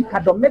betwa ni sika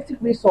domestic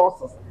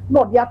resources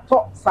no dia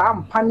to sa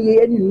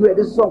mpane ani nu e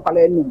de so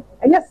nkwala anu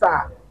enye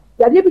sa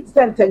ya de bi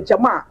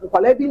tentenchema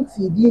nkwala bi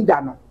ntidi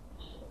nda no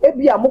e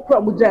bia mokra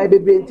mu gina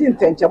bebre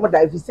tentenchema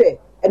da fi se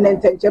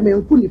enentenchema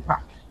enku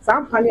nipa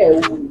sa mpane e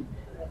wu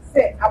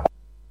se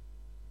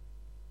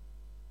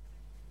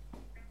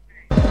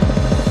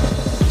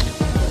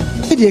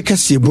Edi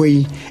kase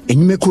boy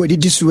enyime ko edi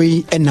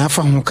disuwe e na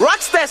afa ho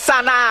Rockstar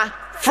sana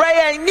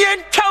Freya nien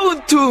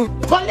tauntu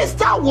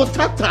Polista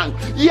water tank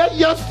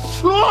you're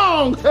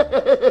strong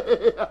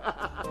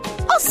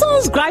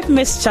Oson's gripe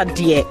mixture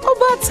dear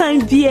over time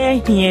beer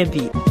here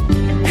be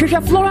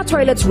Flora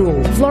toilet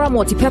roll, Flora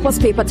multi-purpose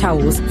paper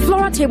towels,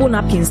 Flora table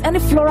napkins,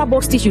 and Flora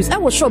box tissues. I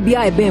will show be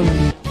a bem.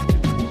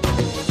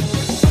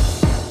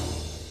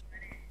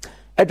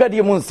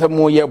 Edwadi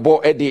Munsamo ye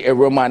bo edi e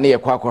Romani e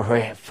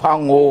kwakwa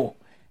fango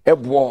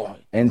ebo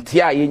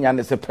entia yenya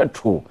ne se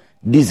petrol,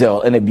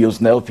 diesel and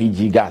abuse na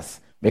LPG gas.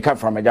 Meka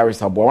from a garage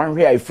abo wan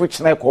hwe ai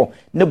friction ko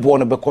ne bo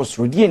no be cost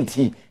rudi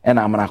enti e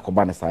na amana ko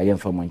ba ne sa ye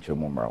mfa manche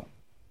momro.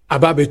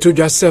 Ababe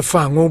todwa se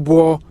fango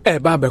bo e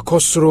ba be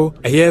kosoro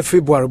e ye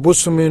February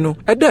bosumi no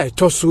e da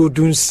etoso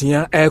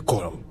dunsia e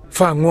ko.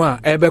 Fango a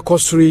e be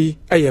kosori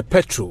e ye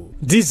petrol,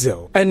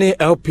 diesel and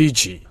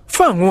LPG.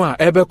 Fango a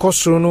ebe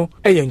kosoro no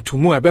eye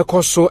ntumu ebe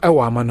koso e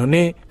wa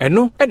amanone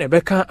eno ene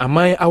beka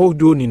aman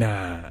awodo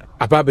nina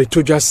ababe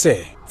todwa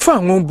se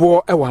fango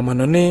bo e wa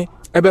amanone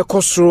ebe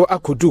kosoro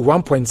akodu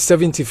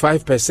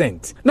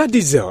 1.75% na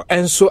diesel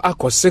enso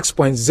akọ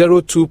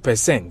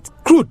 6.02%,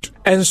 crude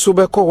enso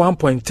beko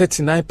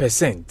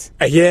 1.39%,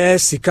 eye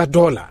sika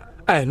dollar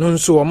eno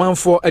nso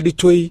omanfo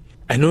editoi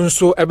eno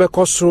nso ebe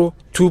kosoro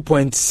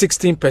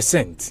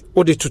 2.16%.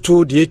 Ode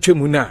tutu die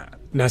twemu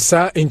na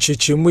sa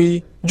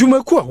enchichimui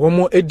Jumaku a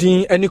womo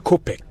edin eni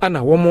kopek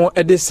ana womo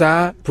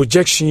edesa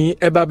projection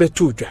eba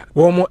betudwa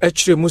womo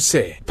echire mu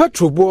se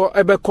petrol bo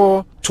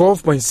ebeko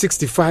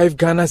 12.65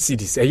 Ghana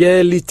cedis a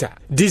year liter,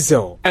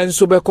 diesel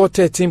enso beko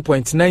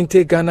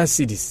 13.90 Ghana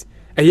cedis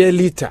a year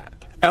liter,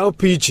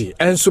 LPG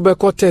enso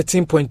beko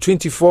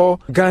 13.24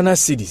 Ghana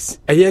cedis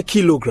a year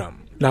kilogram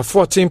na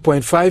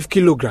 14.5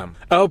 kilogram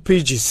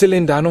LPG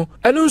cylinder no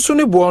eno nso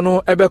ne bo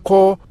no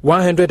ebeko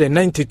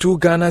 192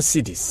 Ghana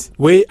cedis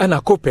we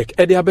ana kopek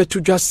ede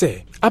abetudwa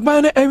se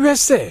abana enwe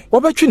se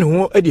wobetwe ne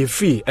ho ede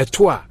free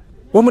eto a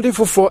womode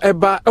fofo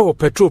eba ewo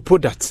petrol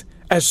product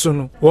eso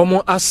no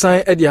womo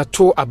asan ede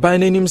ato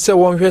abana nim se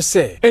wonhwe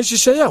se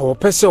enhihye ya wo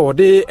pese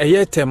wode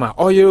eye tema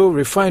oil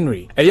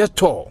refinery eye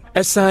to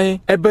esan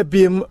eba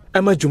biem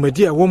ama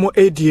dwumadi a womo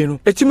edie no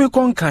etimi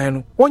konkan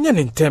no wonye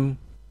ne ntem.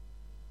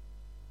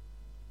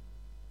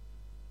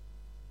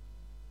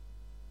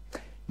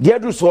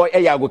 Diadu so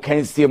eyago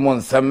kensi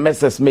monsa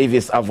Mrs.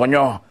 Mavis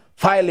Afenyo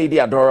fire lady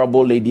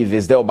adorable lady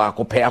Visdale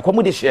bako pe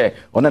akomu de share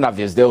ono na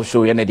Visdale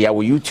show ye na dia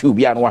wo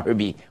YouTube ya no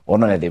ahwebi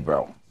ono na de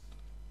bro.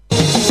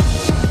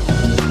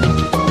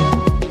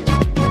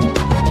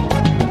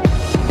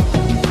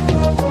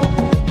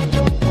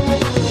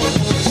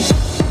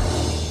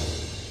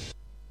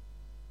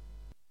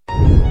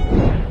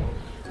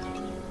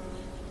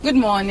 Good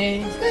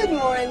morning. Good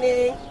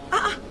morning.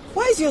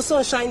 Why is your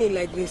sun shining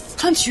like this?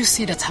 Can't you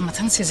see that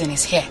Harmattan season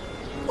is here?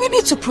 We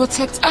need to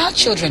protect our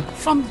children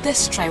from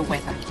this dry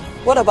weather.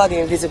 What about the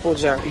invisible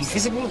germs?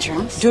 Invisible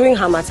germs? During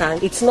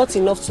Harmattan, it's not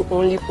enough to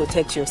only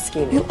protect your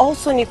skin. You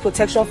also need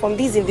protection from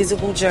these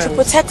invisible germs. To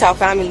protect our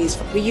families,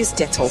 we use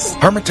Dettol.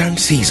 Harmattan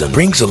season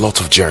brings a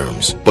lot of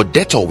germs, but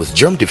Dettol with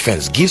germ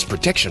defense gives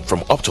protection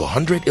from up to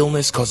 100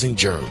 illness-causing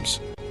germs.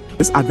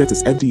 This advert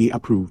is FDA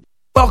approved.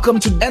 Welcome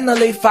to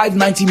NLA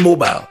 590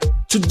 Mobile.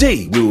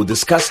 Today, we will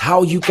discuss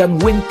how you can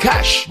win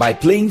cash by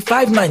playing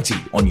 590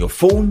 on your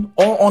phone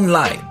or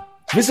online.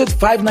 Visit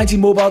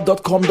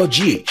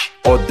 590mobile.com.gh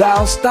or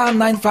dial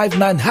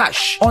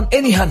 *959# on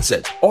any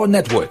handset or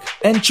network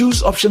and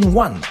choose option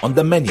 1 on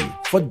the menu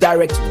for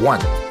Direct 1.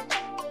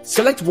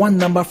 Select one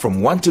number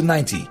from 1 to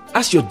 90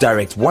 as your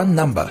Direct 1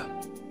 number.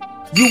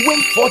 You win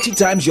 40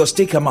 times your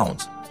stake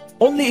amount,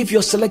 only if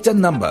your selected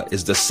number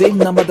is the same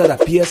number that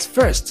appears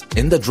first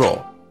in the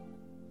draw.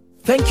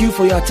 Thank you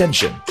for your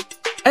attention.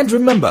 And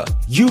remember,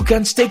 you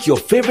can stake your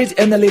favorite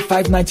NLA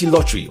 590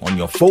 lottery on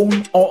your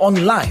phone or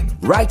online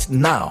right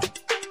now.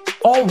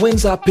 All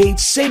wins are paid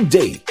same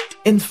day,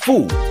 in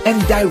full,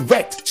 and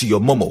direct to your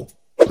Momo.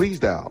 Please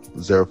dial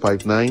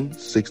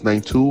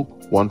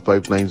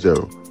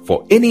 059-692-1590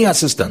 for any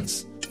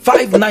assistance.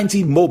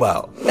 590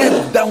 Mobile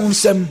and down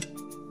some.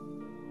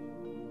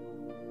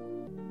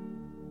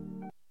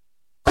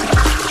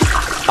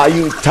 Are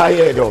you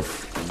tired of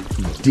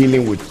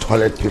dealing with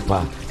toilet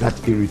paper that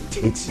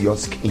irritates your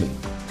skin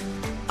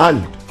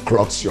and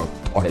clogs your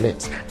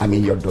toilets?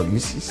 Your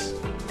WCs?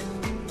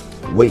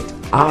 Wait,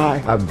 I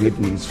have great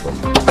news for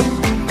you.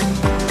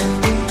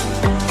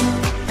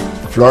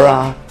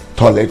 Flora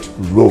Toilet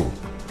Roll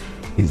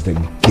is the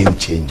game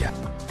changer.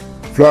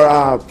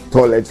 Flora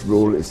Toilet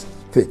Roll is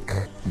thick,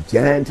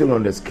 gentle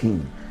on the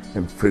skin,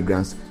 and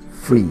fragrance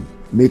free,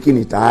 making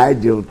it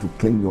ideal to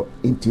clean your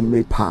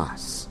intimate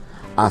parts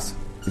as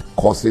it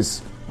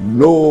causes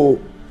no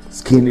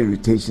skin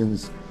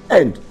irritations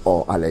and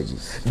or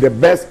allergies. The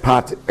best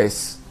part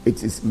is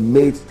it is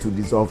made to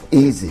dissolve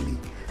easily,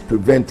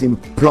 preventing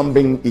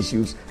plumbing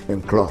issues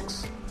and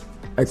clogs.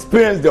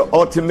 Experience the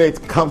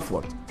ultimate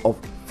comfort of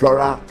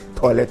Flora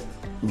Toilet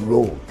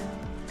Roll.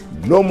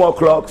 No more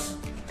clogs,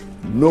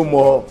 no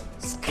more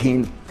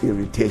skin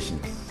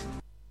irritations.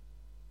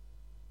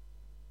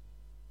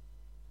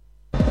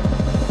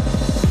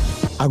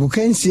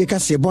 Agokansie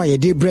kase boy ye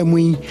de bremu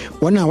yi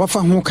wona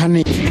wafa ho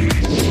kane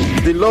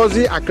the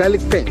Lozi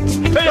acrylic paint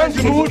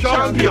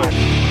champion.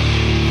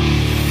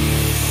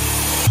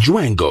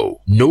 Duango,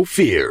 no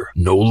fear,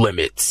 no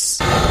limits.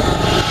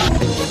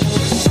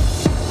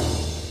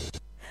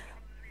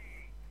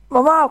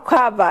 Mama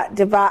Kwaba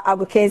deba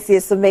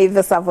Agokansie so me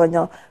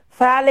Avonyo.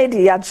 Fire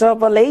lady, a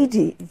job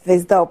lady,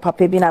 Visda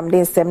Papa Binam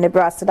Linsem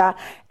Nebrasada,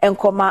 and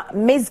Koma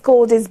Miss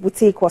Goldie's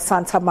Boutique or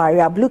Santa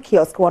Maria, Blue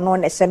Kiosk, one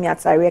on a Shemi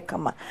Atare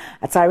Kama.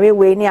 Atare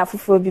way near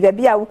Fufu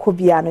Bibia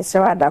Ukubiano,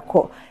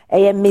 Saradako,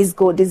 a Miss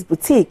Goldie's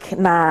Boutique,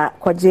 na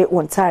Kwaje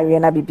Ontario,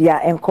 na Bibia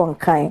and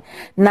Konkai.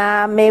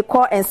 Na me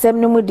call and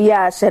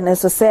Semnumudia, and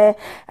so say,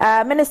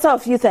 Minister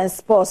of Youth and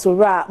Sports,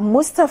 Ura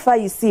Mustafa,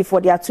 you see, for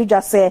the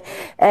Atuja say,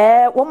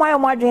 what my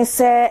margin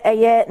say,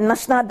 a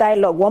national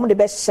dialogue, one of the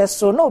best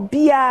so no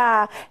beer.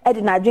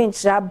 Edina drink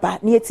ba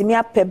ni etimi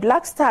ape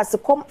Black Stars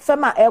come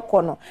fema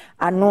ekono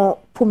ano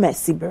pume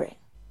sibere.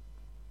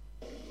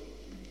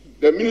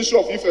 The Ministry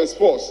of Youth and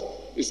Sports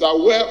is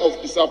aware of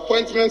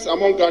disappointments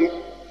among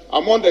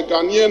the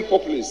Ghanaian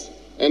populace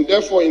and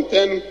therefore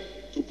intend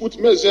to put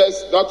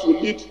measures that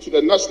will lead to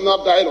the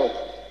national dialogue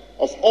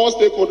of all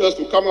stakeholders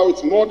to come up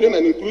with modern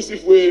and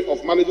inclusive way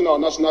of managing our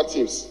national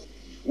teams.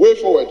 Way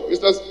forward,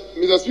 Mr.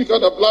 Speaker,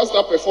 the Black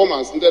Star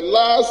performance in the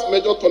last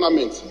major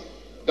tournament,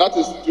 that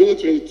is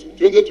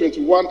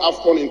 2021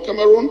 AFCON in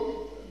Cameroon,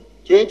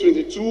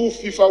 2022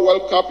 FIFA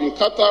World Cup in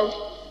Qatar,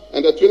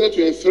 and the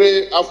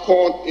 2023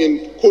 AFCON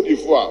in Cote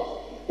d'Ivoire,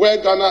 where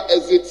Ghana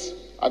exits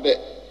at the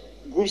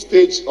group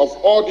stage of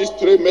all these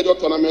three major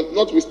tournaments,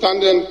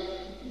 notwithstanding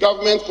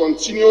government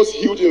continuous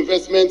huge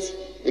investment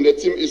in the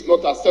team is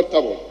not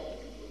acceptable.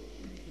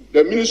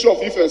 The Ministry of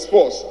Youth and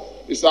Sports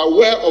is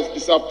aware of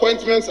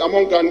disappointments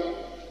among the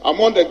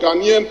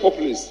Ghanaian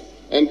populace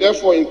and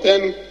therefore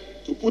intend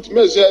to put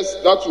measures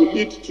that will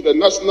lead to the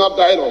national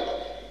dialogue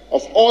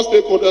of all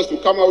stakeholders to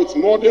come up with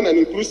modern and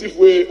inclusive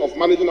way of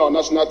managing our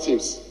national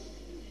teams.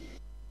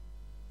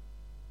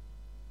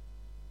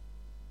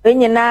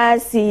 When you now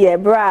see a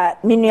bra,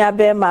 Minia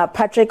Bema,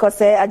 Patrick or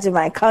say,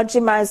 Ajimai,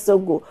 countryman so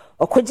go,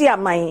 or could you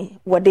mind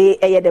what they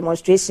a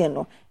demonstration?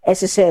 No,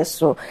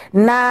 so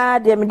na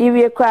the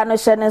Medivi Crown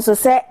Shannon so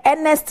say,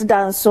 Ernest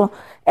Danso.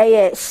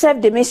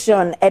 Chef de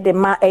mission at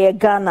the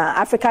Ghana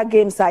Africa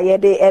Games are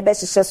the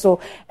ebeshe so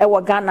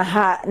Ghana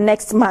ha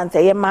next month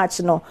March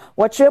no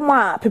what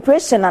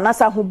preparation and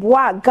asa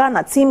huboa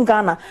Ghana team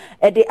Ghana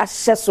at the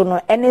asheso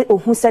no any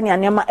ohusani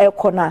anyama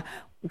ekona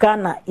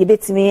Ghana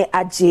yebetimi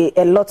age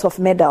a lot of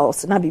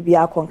medals na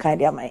bibia konkan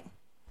dia mai.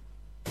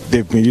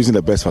 They've been using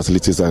the best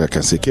facilities that I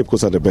can say. Cape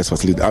Coast are the best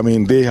facilities. I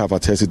mean, they have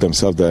attested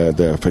themselves,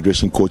 the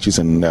federation coaches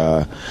and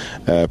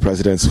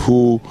presidents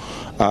who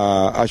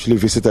actually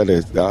visited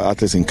the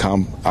athletes in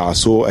camp are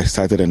so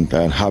excited and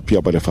happy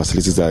about the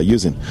facilities they are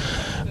using.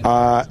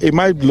 It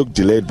might look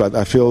delayed, but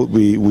I feel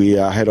we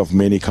are ahead of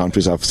many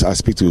countries. I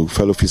speak to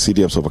fellow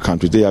CDMs of a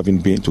country. They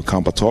haven't been to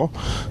camp at all.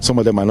 Some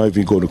of them might not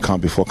even go to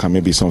camp before camp,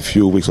 maybe some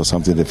few weeks or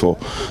something before.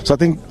 So I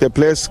think the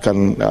players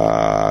can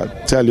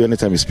tell you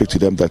anytime you speak to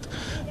them that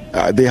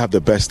they have the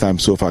best time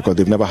so far because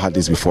they've never had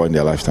this before in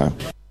their lifetime.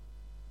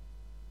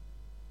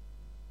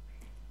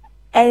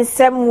 In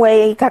some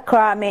way,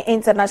 Kakrame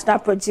international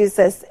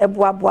producers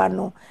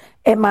Ebuabuano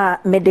Emma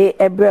Mede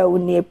Ebra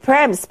Uni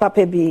Prems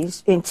Papa B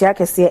in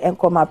Chiakese and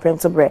Koma Prem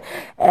to Bre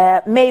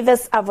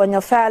Mavis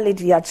Afenyo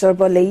Lady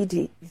Turbo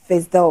Lady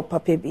Vesdo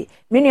Papa B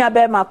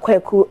Miniabema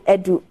Kweku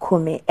Edu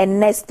Kumi and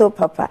Nesto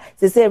Papa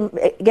the same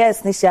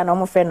guest Nisha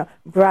no friend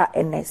Bra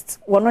and Nest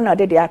one no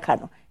de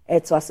Akano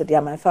it was the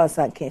Diamond Fans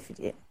and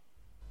Kefidi.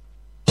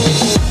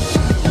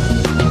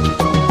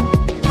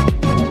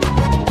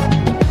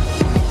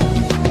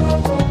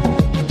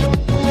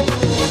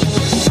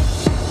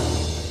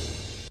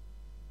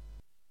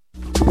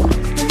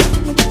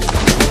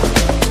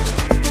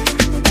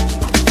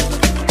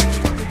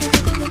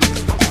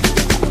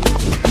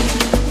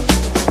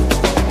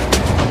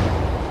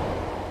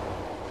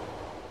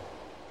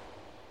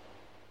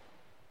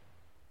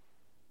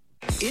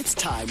 It's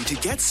time to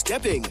get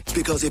stepping,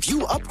 because if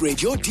you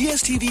upgrade your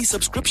DSTV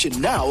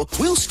subscription now,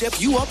 we'll step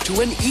you up to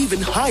an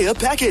even higher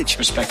package.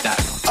 Respect that.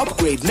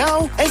 Upgrade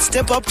now and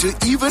step up to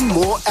even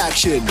more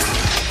action.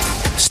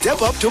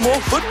 Step up to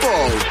more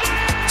football.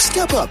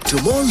 Step up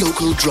to more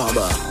local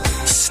drama.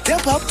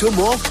 Step up to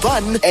more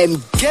fun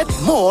and get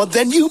more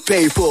than you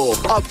pay for.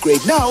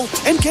 Upgrade now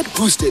and get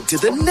boosted to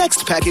the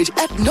next package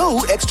at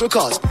no extra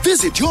cost.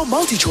 Visit your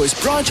multi-choice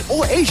branch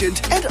or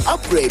agent and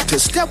upgrade to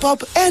step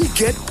up and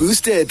get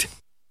boosted.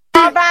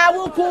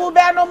 Customer.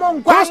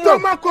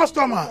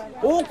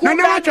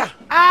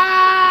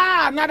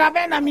 Nada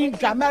bena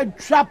minka me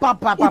trapa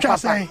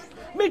papa.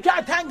 Me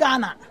try 10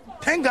 Ghana.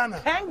 10 Ghana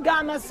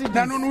cedis.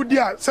 Na no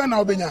dia say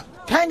na obenya.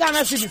 10 Ghana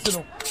cedis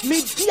no.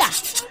 Me dia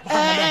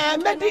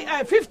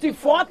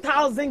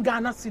 54,000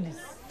 Ghana cedis.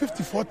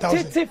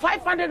 54,000.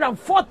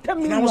 540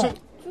 million.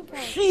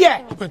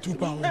 Here. 2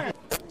 pounds.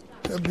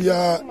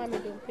 Bia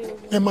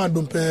Emma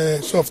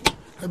Dumpe soft.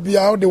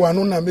 Bia the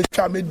one na me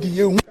try me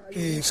die hu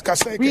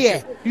skasa.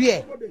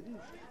 Yeah.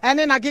 And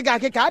then I giga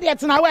dey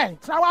tena we.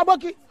 Tena wa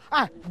boki.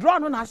 Draw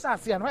no na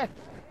share no eh.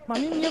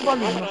 Mami me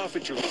volume.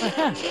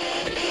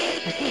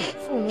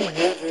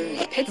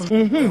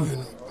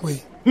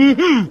 Wait.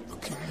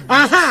 Okay.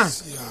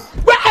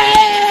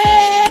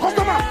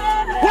 Customer.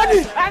 What?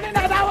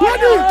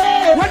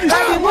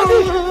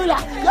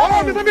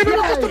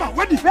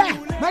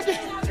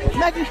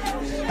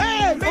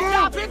 Hey, make a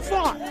big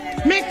for.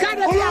 Make a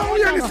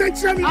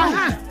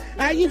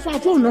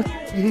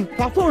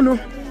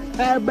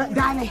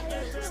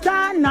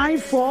star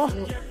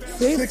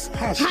 946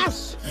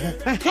 hash.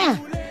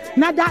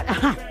 Now that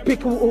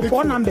pick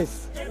 4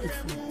 numbers.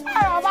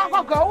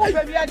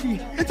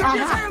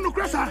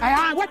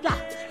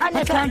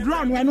 I can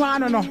draw when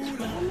one no.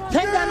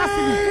 10 Ghana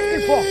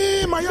cedis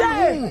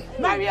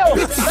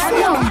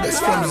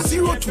from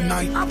 0 to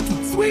 9 up to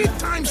 3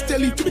 times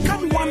daily to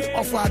become one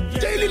of our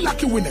daily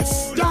lucky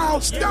winners.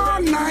 Dial star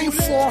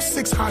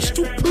 946 hash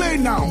to play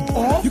now.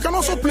 Or you can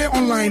also play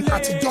online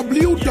at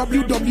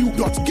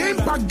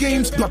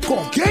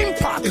www.gamepackgames.com. Game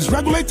Park is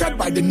regulated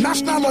by the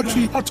National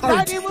Lottery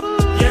Authority.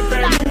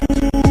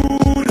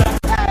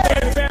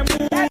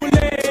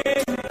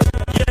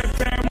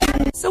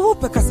 So who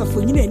pekasa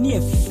for you any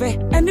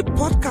any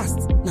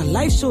podcast na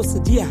live shows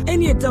dia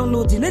any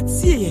download let's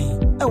see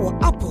our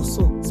Apple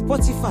so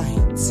Spotify,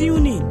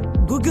 TuneIn,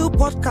 Google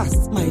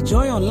Podcasts, My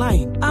Joy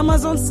Online,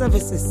 Amazon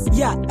Services,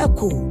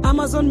 Echo,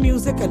 Amazon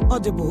Music and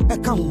Audible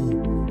account,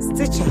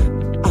 Stitcher,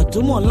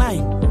 Adum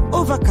Online,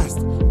 Overcast,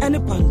 and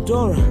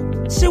Pandora.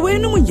 She we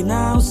no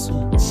nyina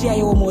so. She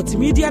ayo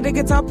multimedia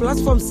digital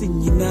platforms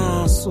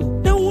nyina so.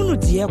 Na wonu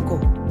die ko.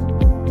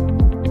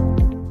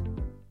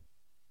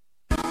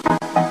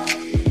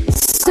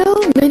 So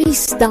many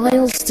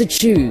styles to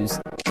choose,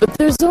 but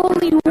there's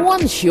only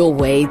one sure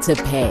way to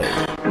pay.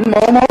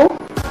 Momo?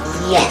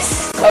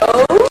 Yes.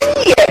 Oh,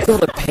 yes.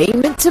 Got a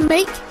payment to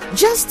make?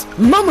 Just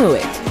Momo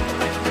it.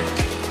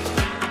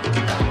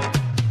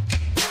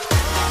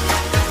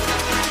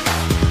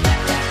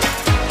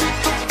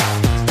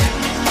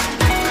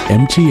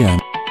 MTN.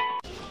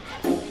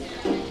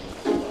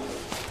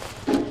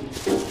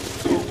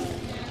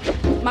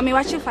 Mommy,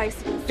 watch your 5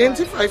 cities.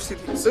 25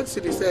 cities, 6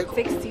 cities, 6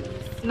 cities.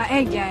 Na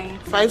egg gang.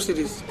 5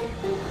 cities.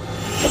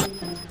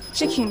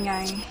 Chicken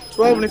gang.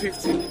 12 and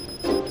 15.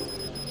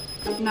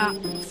 Na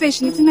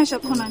fish ni tina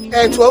shop corner ni.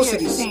 12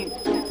 cities.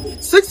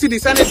 6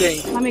 cities and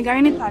again. Mommy, gari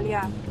in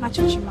Italia. Na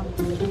chuchi mama.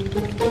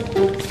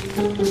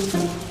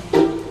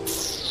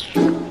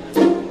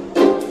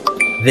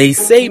 They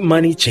say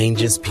money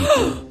changes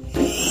people.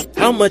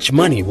 How much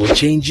money will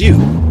change you?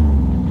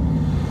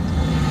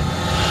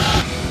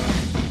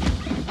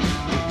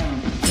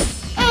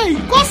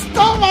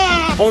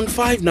 On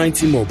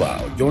 590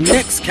 Mobile, your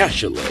next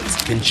cash alert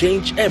can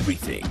change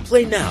everything.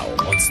 Play now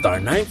on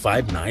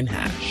 *959#.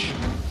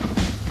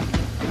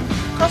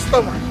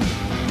 Customer.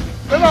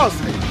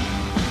 Velocity.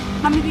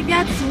 Mami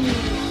bibia tumi.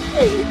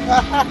 Hey.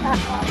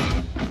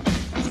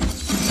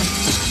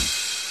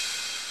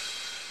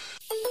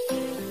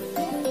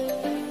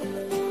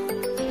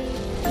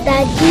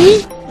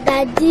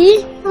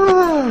 Daddy,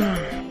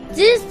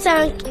 this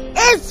tank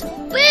is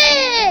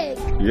big.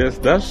 Yes,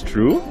 that's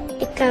true.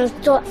 It can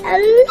store a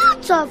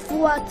lot of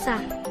water.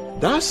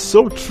 That's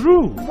so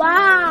true.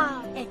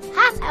 Wow, it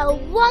has a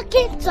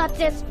working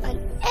tortoise on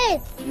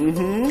it.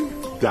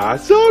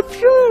 That's so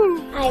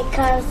true. I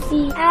can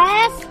see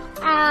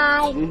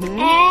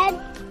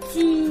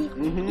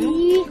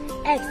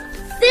SINTEX.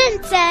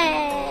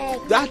 Syntax.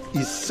 That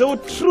is so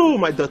true,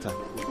 my daughter.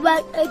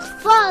 When it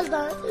falls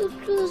down, it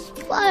will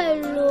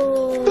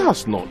spoil.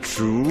 That's not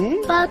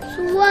true. But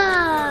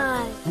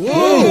why?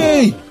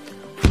 Hey!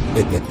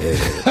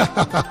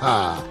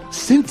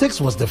 Syntax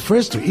was the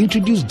first to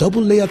introduce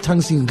double-layer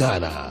tanks in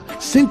Ghana.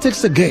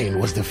 Syntax again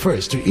was the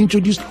first to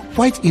introduce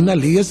white inner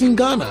layers in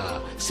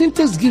Ghana.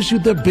 Syntax gives you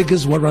the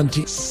biggest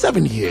warranty,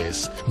 7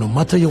 years. No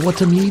matter your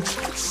water needs,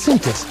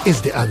 Syntax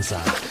is the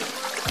answer.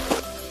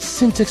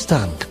 Syntax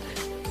tank.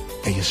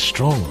 Are you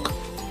strong?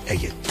 Are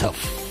you tough?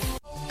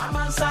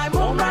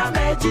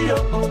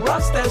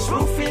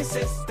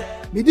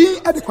 Midi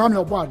at the Kwame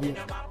Obadi.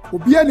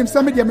 Obi anim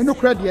sɛ me deɛ me no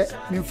kra deɛ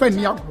me mfa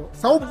ni agro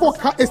sɛ wobɔ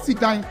ka esi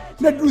dan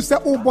na duru sɛ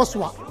wobɔ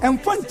so a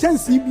ɛmfa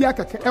nkyɛnse bi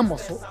akɛkɛ ɛmɔ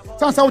so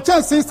san sɛ wo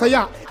kyɛnse sɛ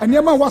a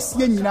ɛnɛma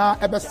waseɛ nyinaa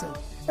ɛbɛsɛ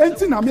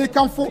enti na me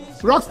kanfo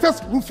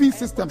Rockstars Roofing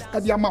Systems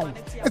ɛde ama wo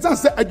ɛsan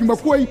sɛ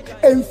adwumakuo yi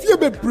ɛmfie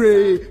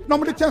bebree na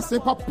mo de kyɛnse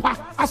papa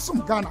asom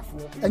Ghana fo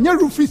ɛnyɛ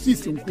roofing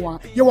system ko a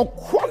yɛwɔ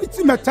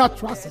quality metal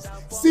trusses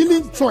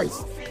ceiling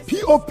choice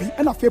POP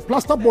and a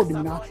plaster board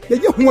now. They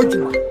get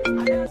one.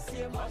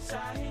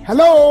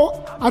 Hello,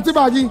 Auntie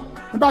Baggy.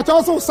 But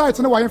also sites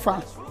in the wine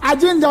farm. I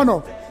didn't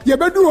know. You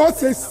better do what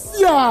says,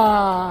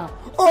 yeah.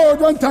 Oh,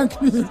 don't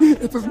thank me.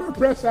 It is my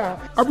pressure.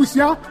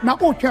 Abusia, now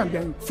okay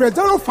then. Fred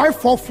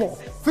 0544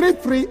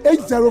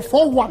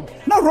 338041.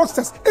 Now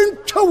Rockstars in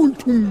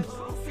Chowuntum.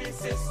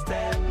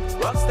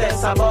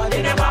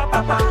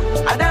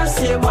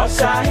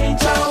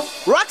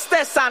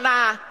 Rockstars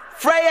sana.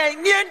 Freya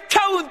in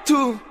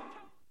Chowuntum.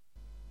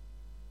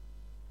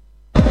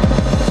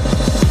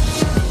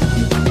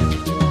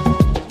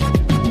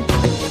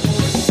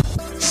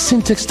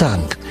 Syntax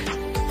tank.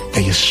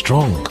 Are you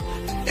strong?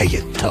 Are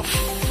you tough?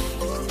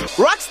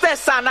 Rockstars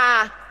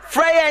sana.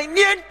 Freya in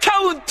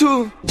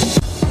Chowuntum.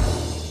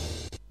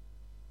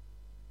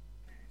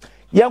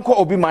 Yanko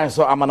obi man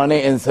so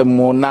amanane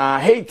ensemu na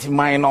hate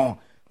man no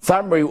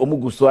Samri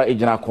omuguso a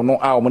ejina kono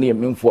a omone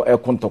yemfo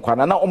ekontokwa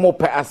na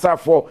omope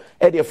asafo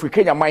e de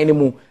Afrikanya man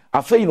mu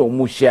afei no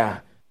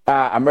muhia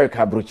a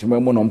America brochima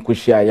mu no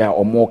mkohia ya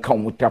omo ka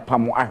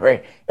omutapam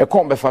ahwe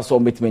ekombefa so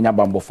ometimenya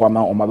bambofo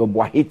ama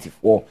omabebo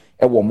hateifo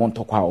e wo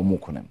montokwa a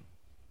omukonam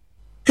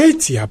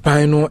Haiti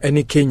aban no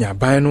ene Kenya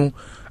aban no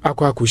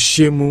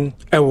akwakohyiemu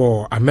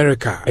ewo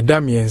America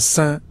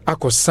edamiensa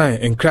akosan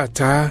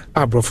enkrata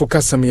abrofo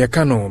kasam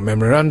yeka no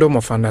memorandum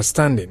of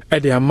understanding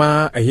ede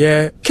ama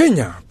eye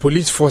Kenya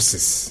police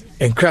forces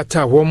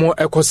enkrata womo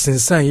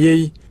ekosinsan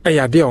yei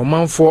eyade a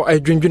omanfo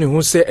adwendwene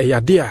ho se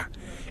eyade a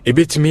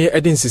ebetimi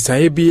ede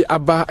nsisaye bi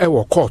aba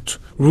ewo court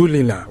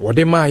ruling na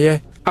wode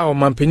maaye a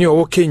omampeni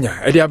owo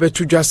Kenya ede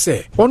abetudwa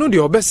se ono de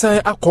obesan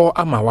akọ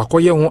ama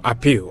wakoye ho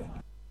appeal.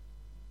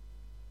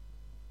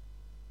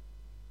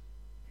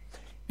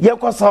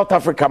 Yeko South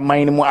Africa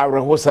mine mu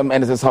arehosam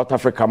and South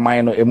Africa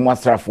mine no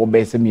emuasrafo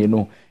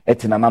besemienu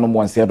etina nanu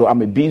monsedo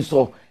ame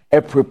binso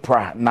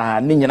eprepra na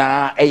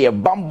ninyina eye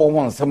bambo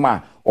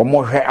wonsema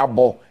omohwe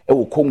abo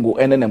ewo Congo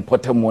ene ne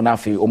mpotemu na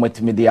afi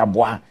omatimi de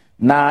aboa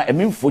na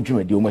emimfo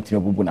dwumedi omatimi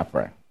bubu na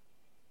pra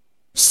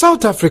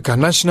South Africa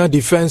National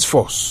Defence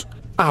Force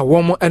a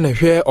womo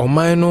enehwe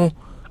oman no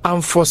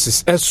Armed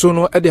Forces eso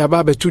no ede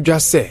aba betudwa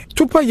se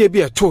tupa ye bi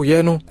eto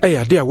ye no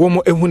eyade a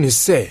womo ehuni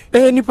se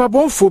nipa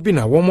bonfo bi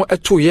na womo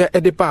eto ye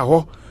ede pa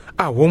ho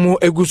a womo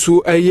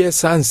egusu eye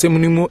sansem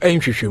ni mu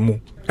enhwehwemu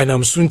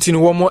enam sunti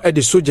no womo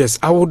ede soldiers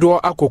awodo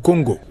akọ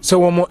Congo se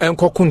womo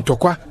enkoko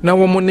ntokwa na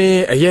womo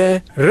ne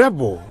eye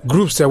rebel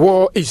groups e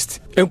war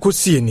east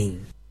enkosie ni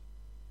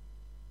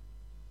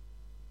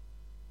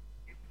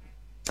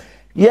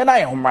ye na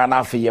ye homra na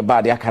afi ye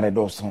ba de akare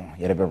do so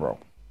ye rebel.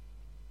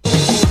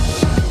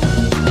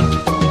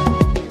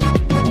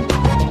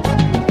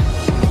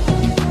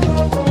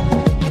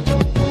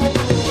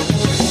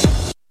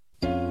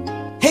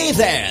 Hey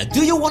there,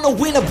 do you want to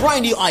win a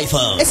brand new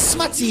iPhone, a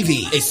smart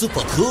TV, a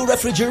super cool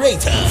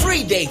refrigerator,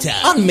 free data,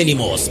 and many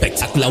more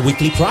spectacular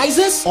weekly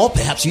prizes? Or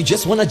perhaps you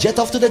just want to jet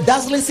off to the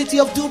dazzling city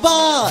of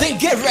Dubai? Then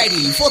get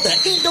ready for the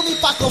Indomie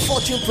Pack of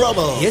Fortune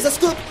promo. Here's a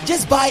scoop.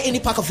 Just buy any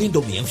pack of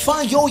Indomie and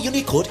find your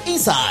unique code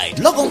inside.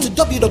 Log on to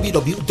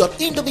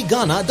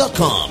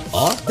www.indomieghana.com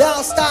or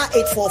dial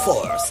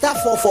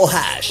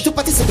 *844*44# to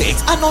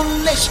participate and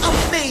unleash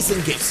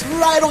amazing gifts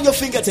right on your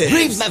fingertips.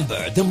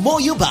 Remember, the more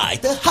you buy,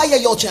 the higher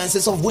your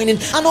chances of winning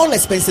an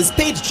all-expensive expenses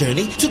paid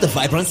journey to the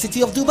vibrant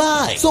city of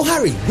Dubai. So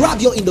hurry, grab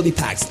your Indomie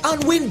packs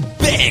and win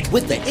big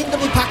with the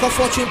Indomie Pack of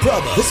Fortune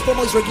promo. This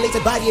promo is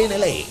regulated by the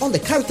NLA on the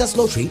Caritas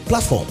Lottery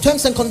platform.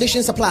 Terms and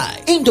conditions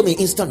apply. Indomie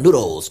instant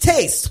noodles.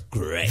 Taste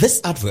great.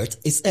 This advert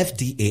is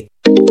FDA.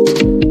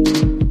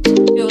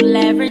 You'll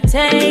ever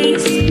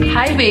taste.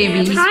 Hi,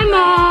 baby. Hi,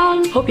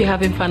 Mom. Hope you're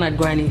having fun at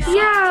Granny's.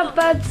 Yeah,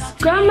 but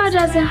Grandma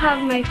doesn't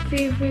have my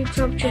favorite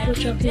top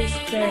chocolate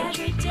spread.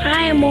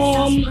 Hi,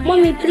 Mom.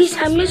 Mommy, please,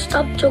 I missed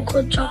top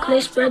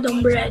chocolate spread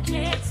on bread.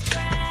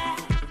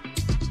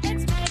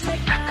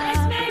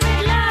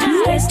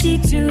 Tasty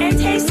too. And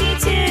tasty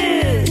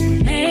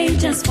too. Made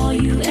just for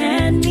you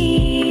and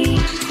me.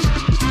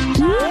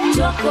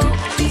 Choco,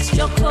 it's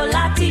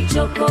chocolate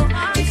choco.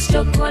 It's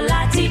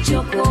chocolate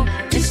choco.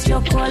 It's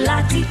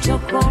chocolate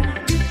choco.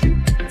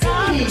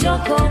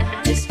 Choco,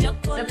 it's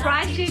chocolate.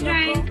 Surprise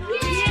children!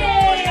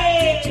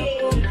 Yay!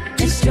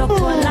 It's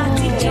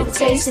chocolate choco.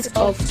 Taste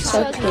of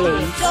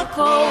chocolate.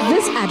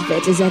 This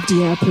advert is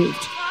FDA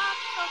approved.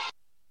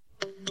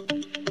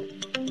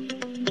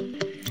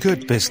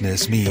 Good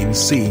business means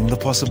seeing the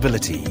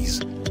possibilities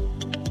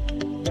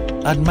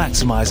and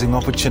maximizing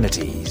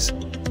opportunities.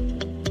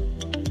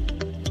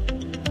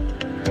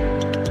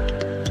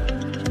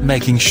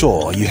 Making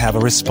sure you have a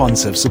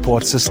responsive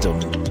support system.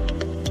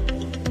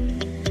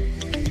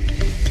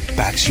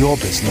 Backs your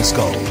business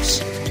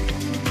goals.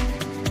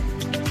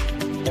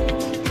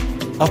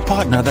 A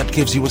partner that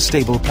gives you a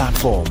stable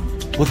platform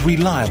with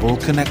reliable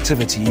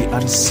connectivity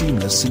and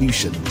seamless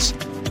solutions,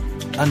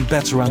 and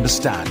better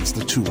understands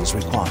the tools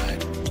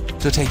required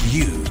to take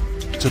you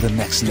to the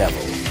next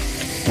level.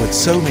 With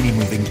so many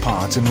moving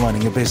parts in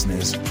running a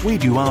business, we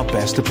do our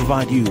best to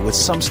provide you with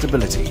some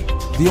stability.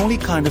 The only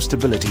kind of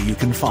stability you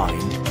can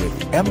find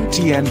with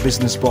MTN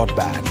Business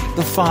Broadband,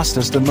 the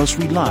fastest and most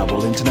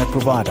reliable internet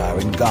provider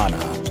in Ghana,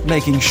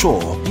 making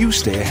sure you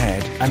stay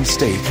ahead and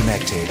stay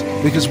connected,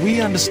 because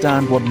we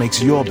understand what makes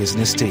your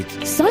business tick.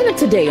 Sign up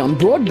today on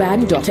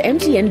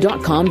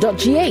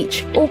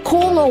broadband.mtn.com.gh or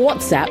call or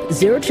WhatsApp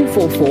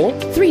 0244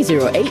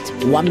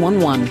 308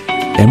 111.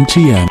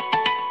 MTN.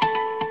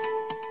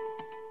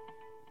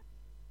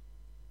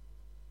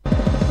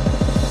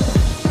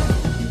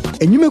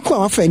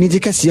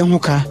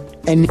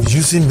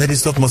 Using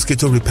Medistock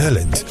mosquito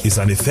repellent is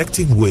an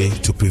effective way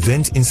to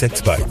prevent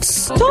insect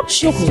bites. Top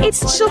Choco,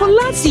 it's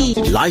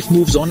chocolate. Life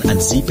moves on and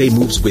ZPay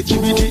moves with you.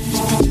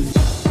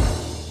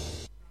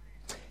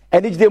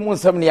 Edijde mu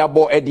nsam ne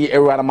abo edi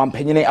erana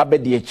mampanyine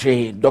abedi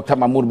eche Dr.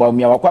 Mahmoud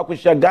Bawumia wakwa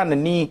kwhia Ghana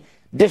ni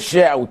de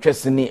share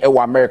awtwesini e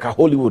wa America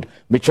Hollywood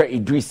Mr.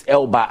 Idris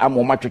Elba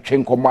amoma twetwe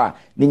nkomo a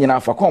ni nyina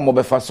afa kon mo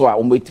befa so a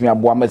o metimi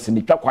abo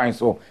amasini twakwan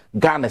so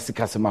Ghana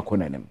sikasema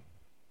konanem.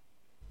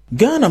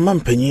 Ghana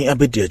mampanyi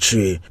abedi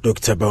eche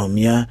Dr.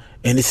 Bawumia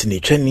eni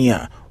sinitwani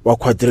a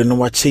wakwadre no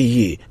wache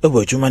yi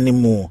ewa adwuma ne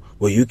mu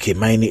wa UK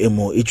mine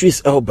emu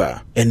Idris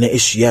Elba ene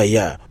ehyia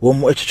ya wo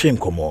mu etwetwe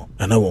nkomo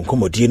na wo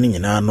nkomodie ne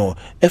nyina no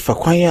efa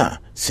kwan a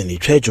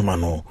sinitwa adwuma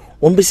no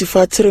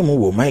wombesifa tere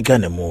mu wo my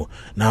Ghana mu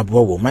na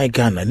abo wo my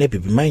Ghana na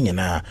bibi man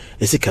nyina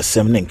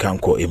esikasem ne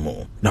nkanko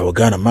emu na wo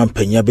Ghana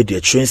mampanyi abedi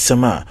eche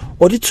nsem a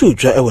odi tu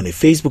dwa ewo ne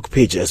Facebook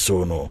page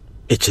eso no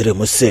echere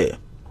mu se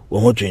wo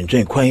ho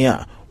dwendwen kwan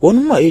a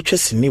wonuma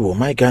etwesini wo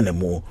my Ghana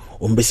mu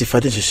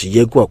ombesifa de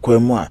hyehyeye gu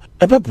akwam a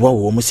ebeboa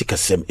wo mu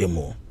sikasem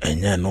emu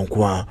enya no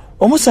nko a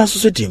omusa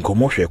so di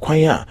nkomo hwe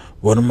kwan a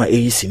wonuma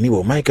eyisini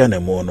wo my Ghana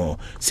mu no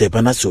se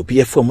bana so bi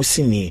efa mu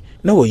sini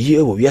na wo yi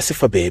ewo wiase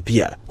fa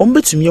baabi a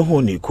ombetimi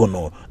ho ne ko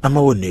no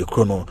ama wo ne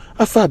kro no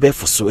afa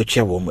abefo so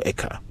atwa wo mu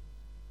eka.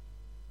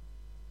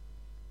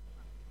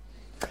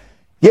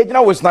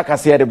 Yejina was not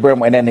kasi de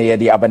brem ene ne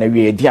yedi abana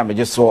wie di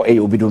ameje so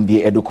obidum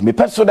bi edukumi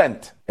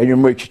president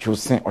enwumre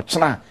twitwusen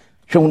ochna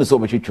hwehunu so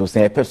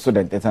obetwitwusen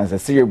president etanse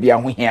serious bi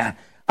ahohia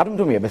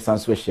adumdum ye besan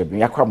so ahia bi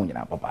yakwa mu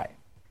nyina bye.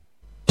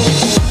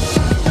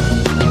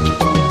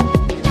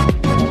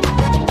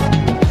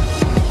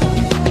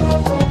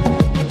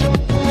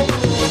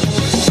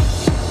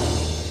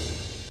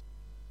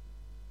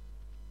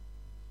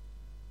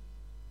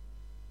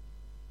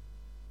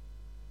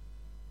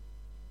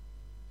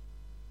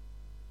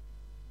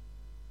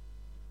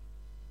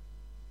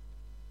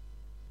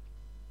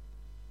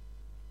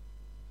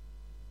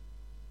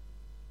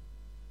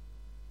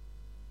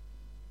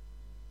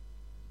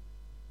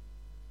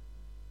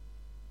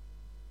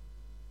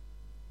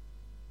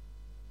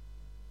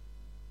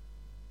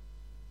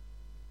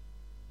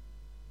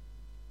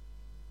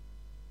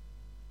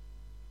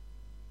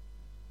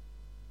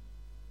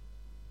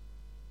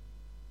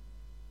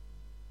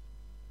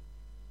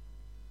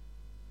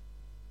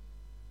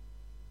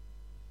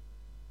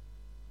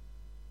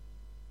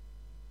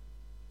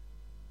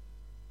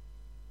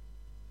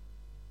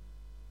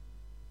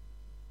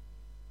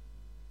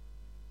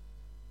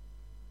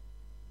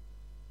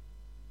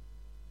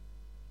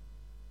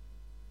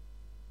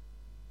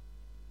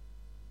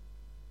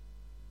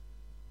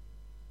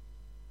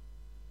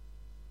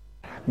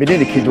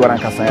 Medeni kidwara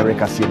nkasa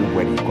Erica Sienu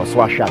Bweni kwa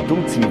so ahwa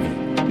Dom TV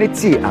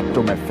neti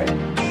Adom FM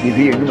ni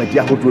wie enuma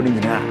dia hodo ni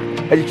nyina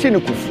agiche ne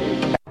kufu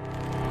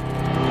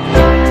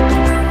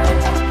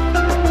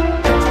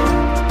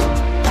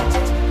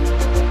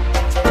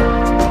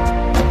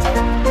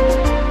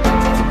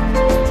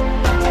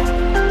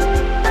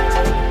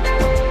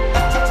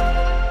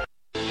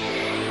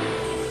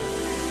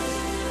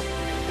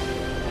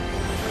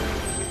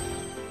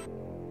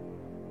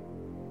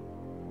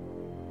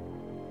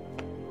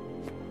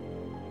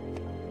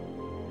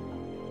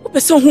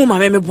person who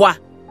my me boa.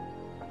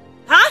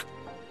 Huh?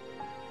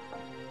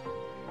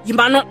 You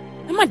man,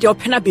 I'm a dear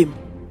penabim.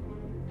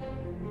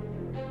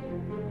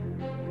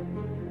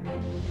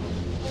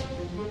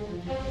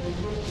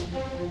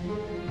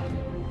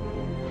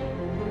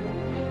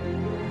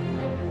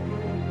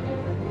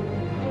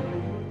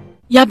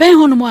 Ya ben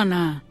hono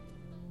mwana.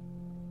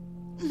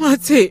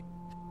 Mate.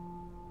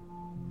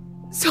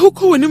 So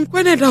ko wenim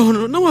kwene da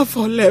hono na wa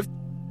for left.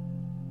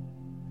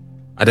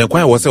 Aden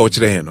kwan wo se o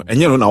kire hen no.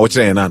 Enye no na wo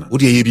kire hen na. Wo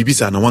de ye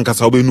bibisa na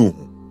wankasa wo be nu.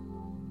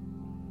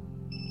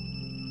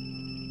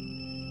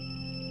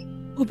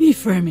 Obi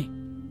for me.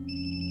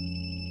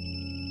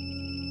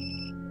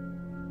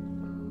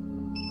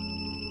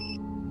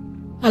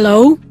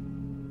 Hello?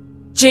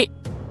 J.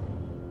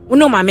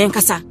 Uno ma men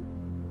kasa.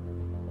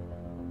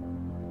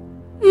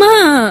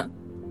 Ma,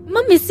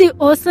 Mommy say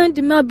Osan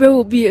the my bro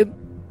will be a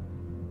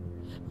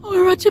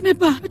Roger me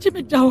ba, Roger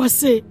me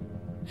dawase.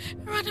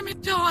 Roger me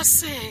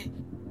dawase.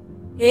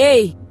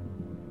 Hey.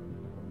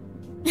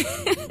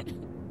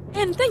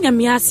 And then you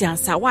me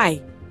answer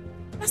why?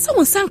 Na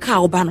someone sanka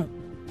obano.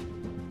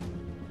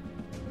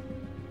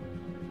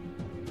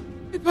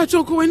 Ipa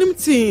choko wenim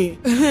ti.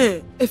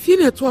 If you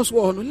net was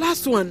one,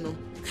 last one no.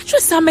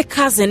 Catch some my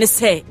cousin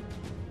say.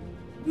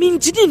 Min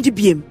jidin di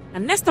biem.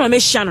 And next time I me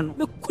shano no,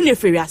 me kune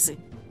feriase.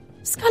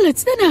 Scarlett,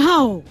 then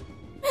how?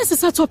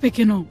 There's a topic,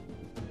 you know.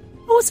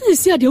 I was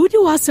saying, the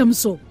Udi was some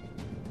so.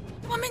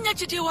 Mammy,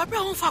 you do what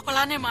brown for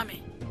Colane,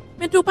 mammy.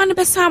 Me do pan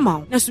be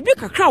sama. Na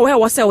subika crowd where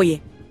was away.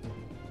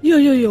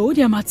 Yo,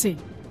 dear Mate.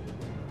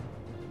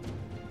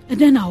 And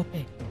then I'll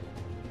pay.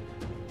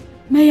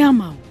 May I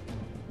mau?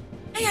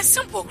 A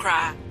simple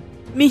cry.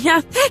 Me here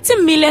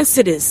 30 million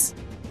cedis.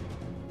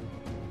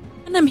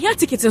 And I'm here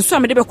tickets and so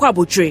I'm a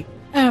kwabo tree.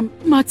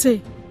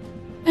 Mate.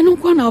 And no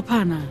one our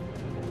pana.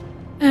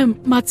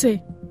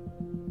 Mate.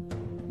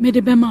 Me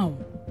de bemao.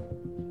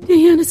 De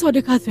here ne so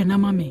de Catherine na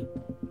mami.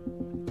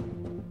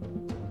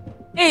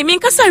 Hey, me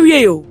nkasa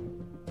wie yo.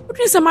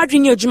 Odin sa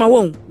madwin ye adwuma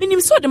won.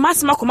 Minim so de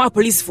masema koma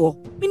police for.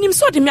 Minim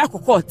so de me akọ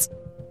court.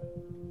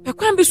 E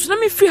kwan bi so na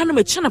me free ha no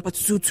me chana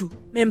patututu.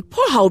 Me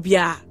mpo ha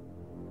obia.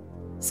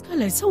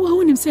 Scarlett, so wa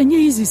wonim se nye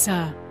easy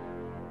sa.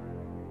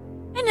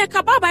 Enya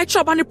ka baba e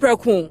choba ne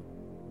preko.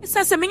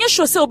 Esa se menye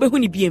sure se obehu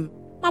ni biem.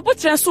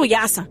 Mabotre so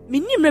ya asa.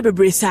 Minim re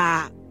bebre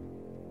sa.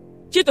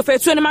 Chito fe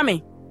tuene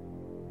mame.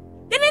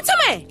 Deni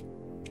ntame.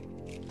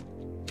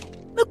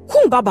 Me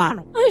kum baba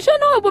no. Ansha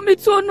no abo me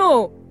to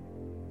no.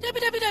 Debi.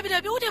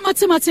 Wo de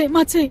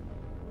mate.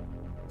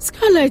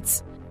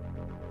 Scarlett.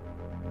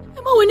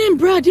 Ema woni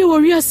brad ye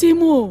worry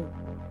asemo.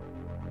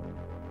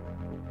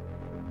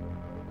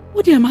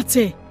 Wo de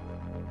mate.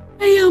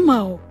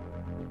 Eyama o.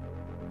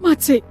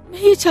 Mate,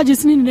 me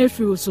charges ni na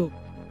free so.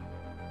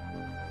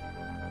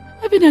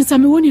 Evidence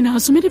am woni na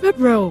so me de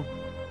bebro.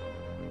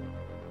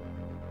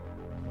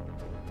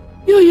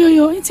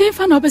 Yo, it's a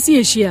fan of a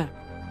sea.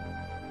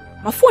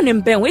 My phone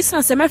and Ben, we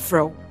sans a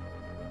mefro.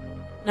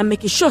 Now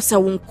make sure so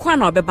won't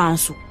quan or be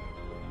bounce.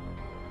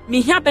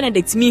 Me here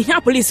Benedict, me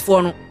here police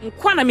for no, and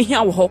quana me here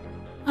ho.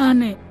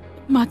 Anne,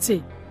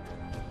 Mate,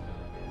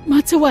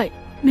 why?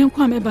 Me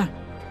come eba.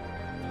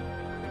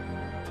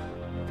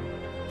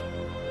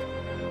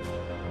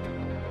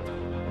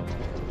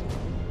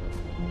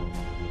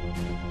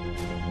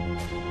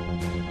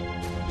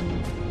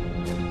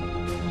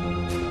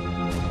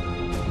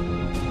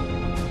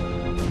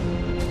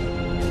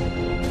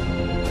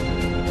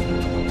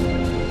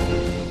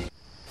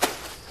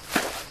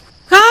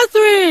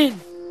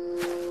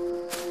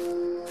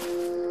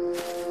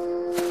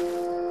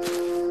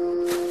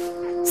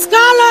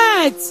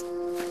 Scarlett!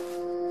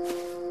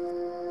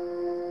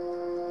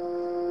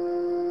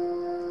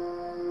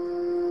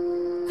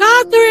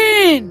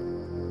 Catherine!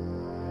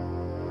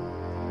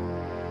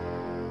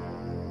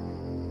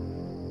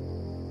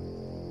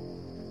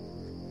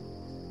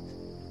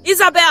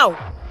 Isabel!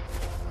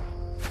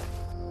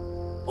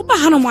 Opa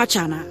hano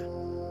mwachana.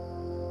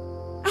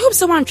 I hope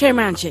someone try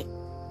manche.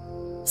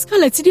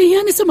 Scarlett, today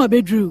here is my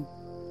bedroom.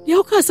 The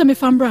oka sa me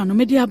fambra no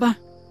me diaba.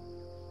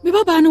 Me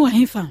baba no wa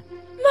hefa.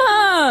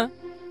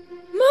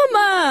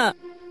 Mama!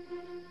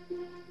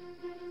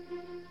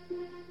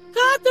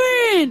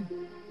 Catherine,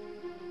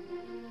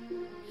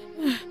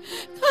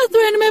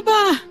 me ba.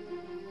 I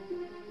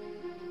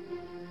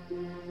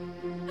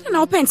don't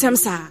know, pen some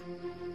sa.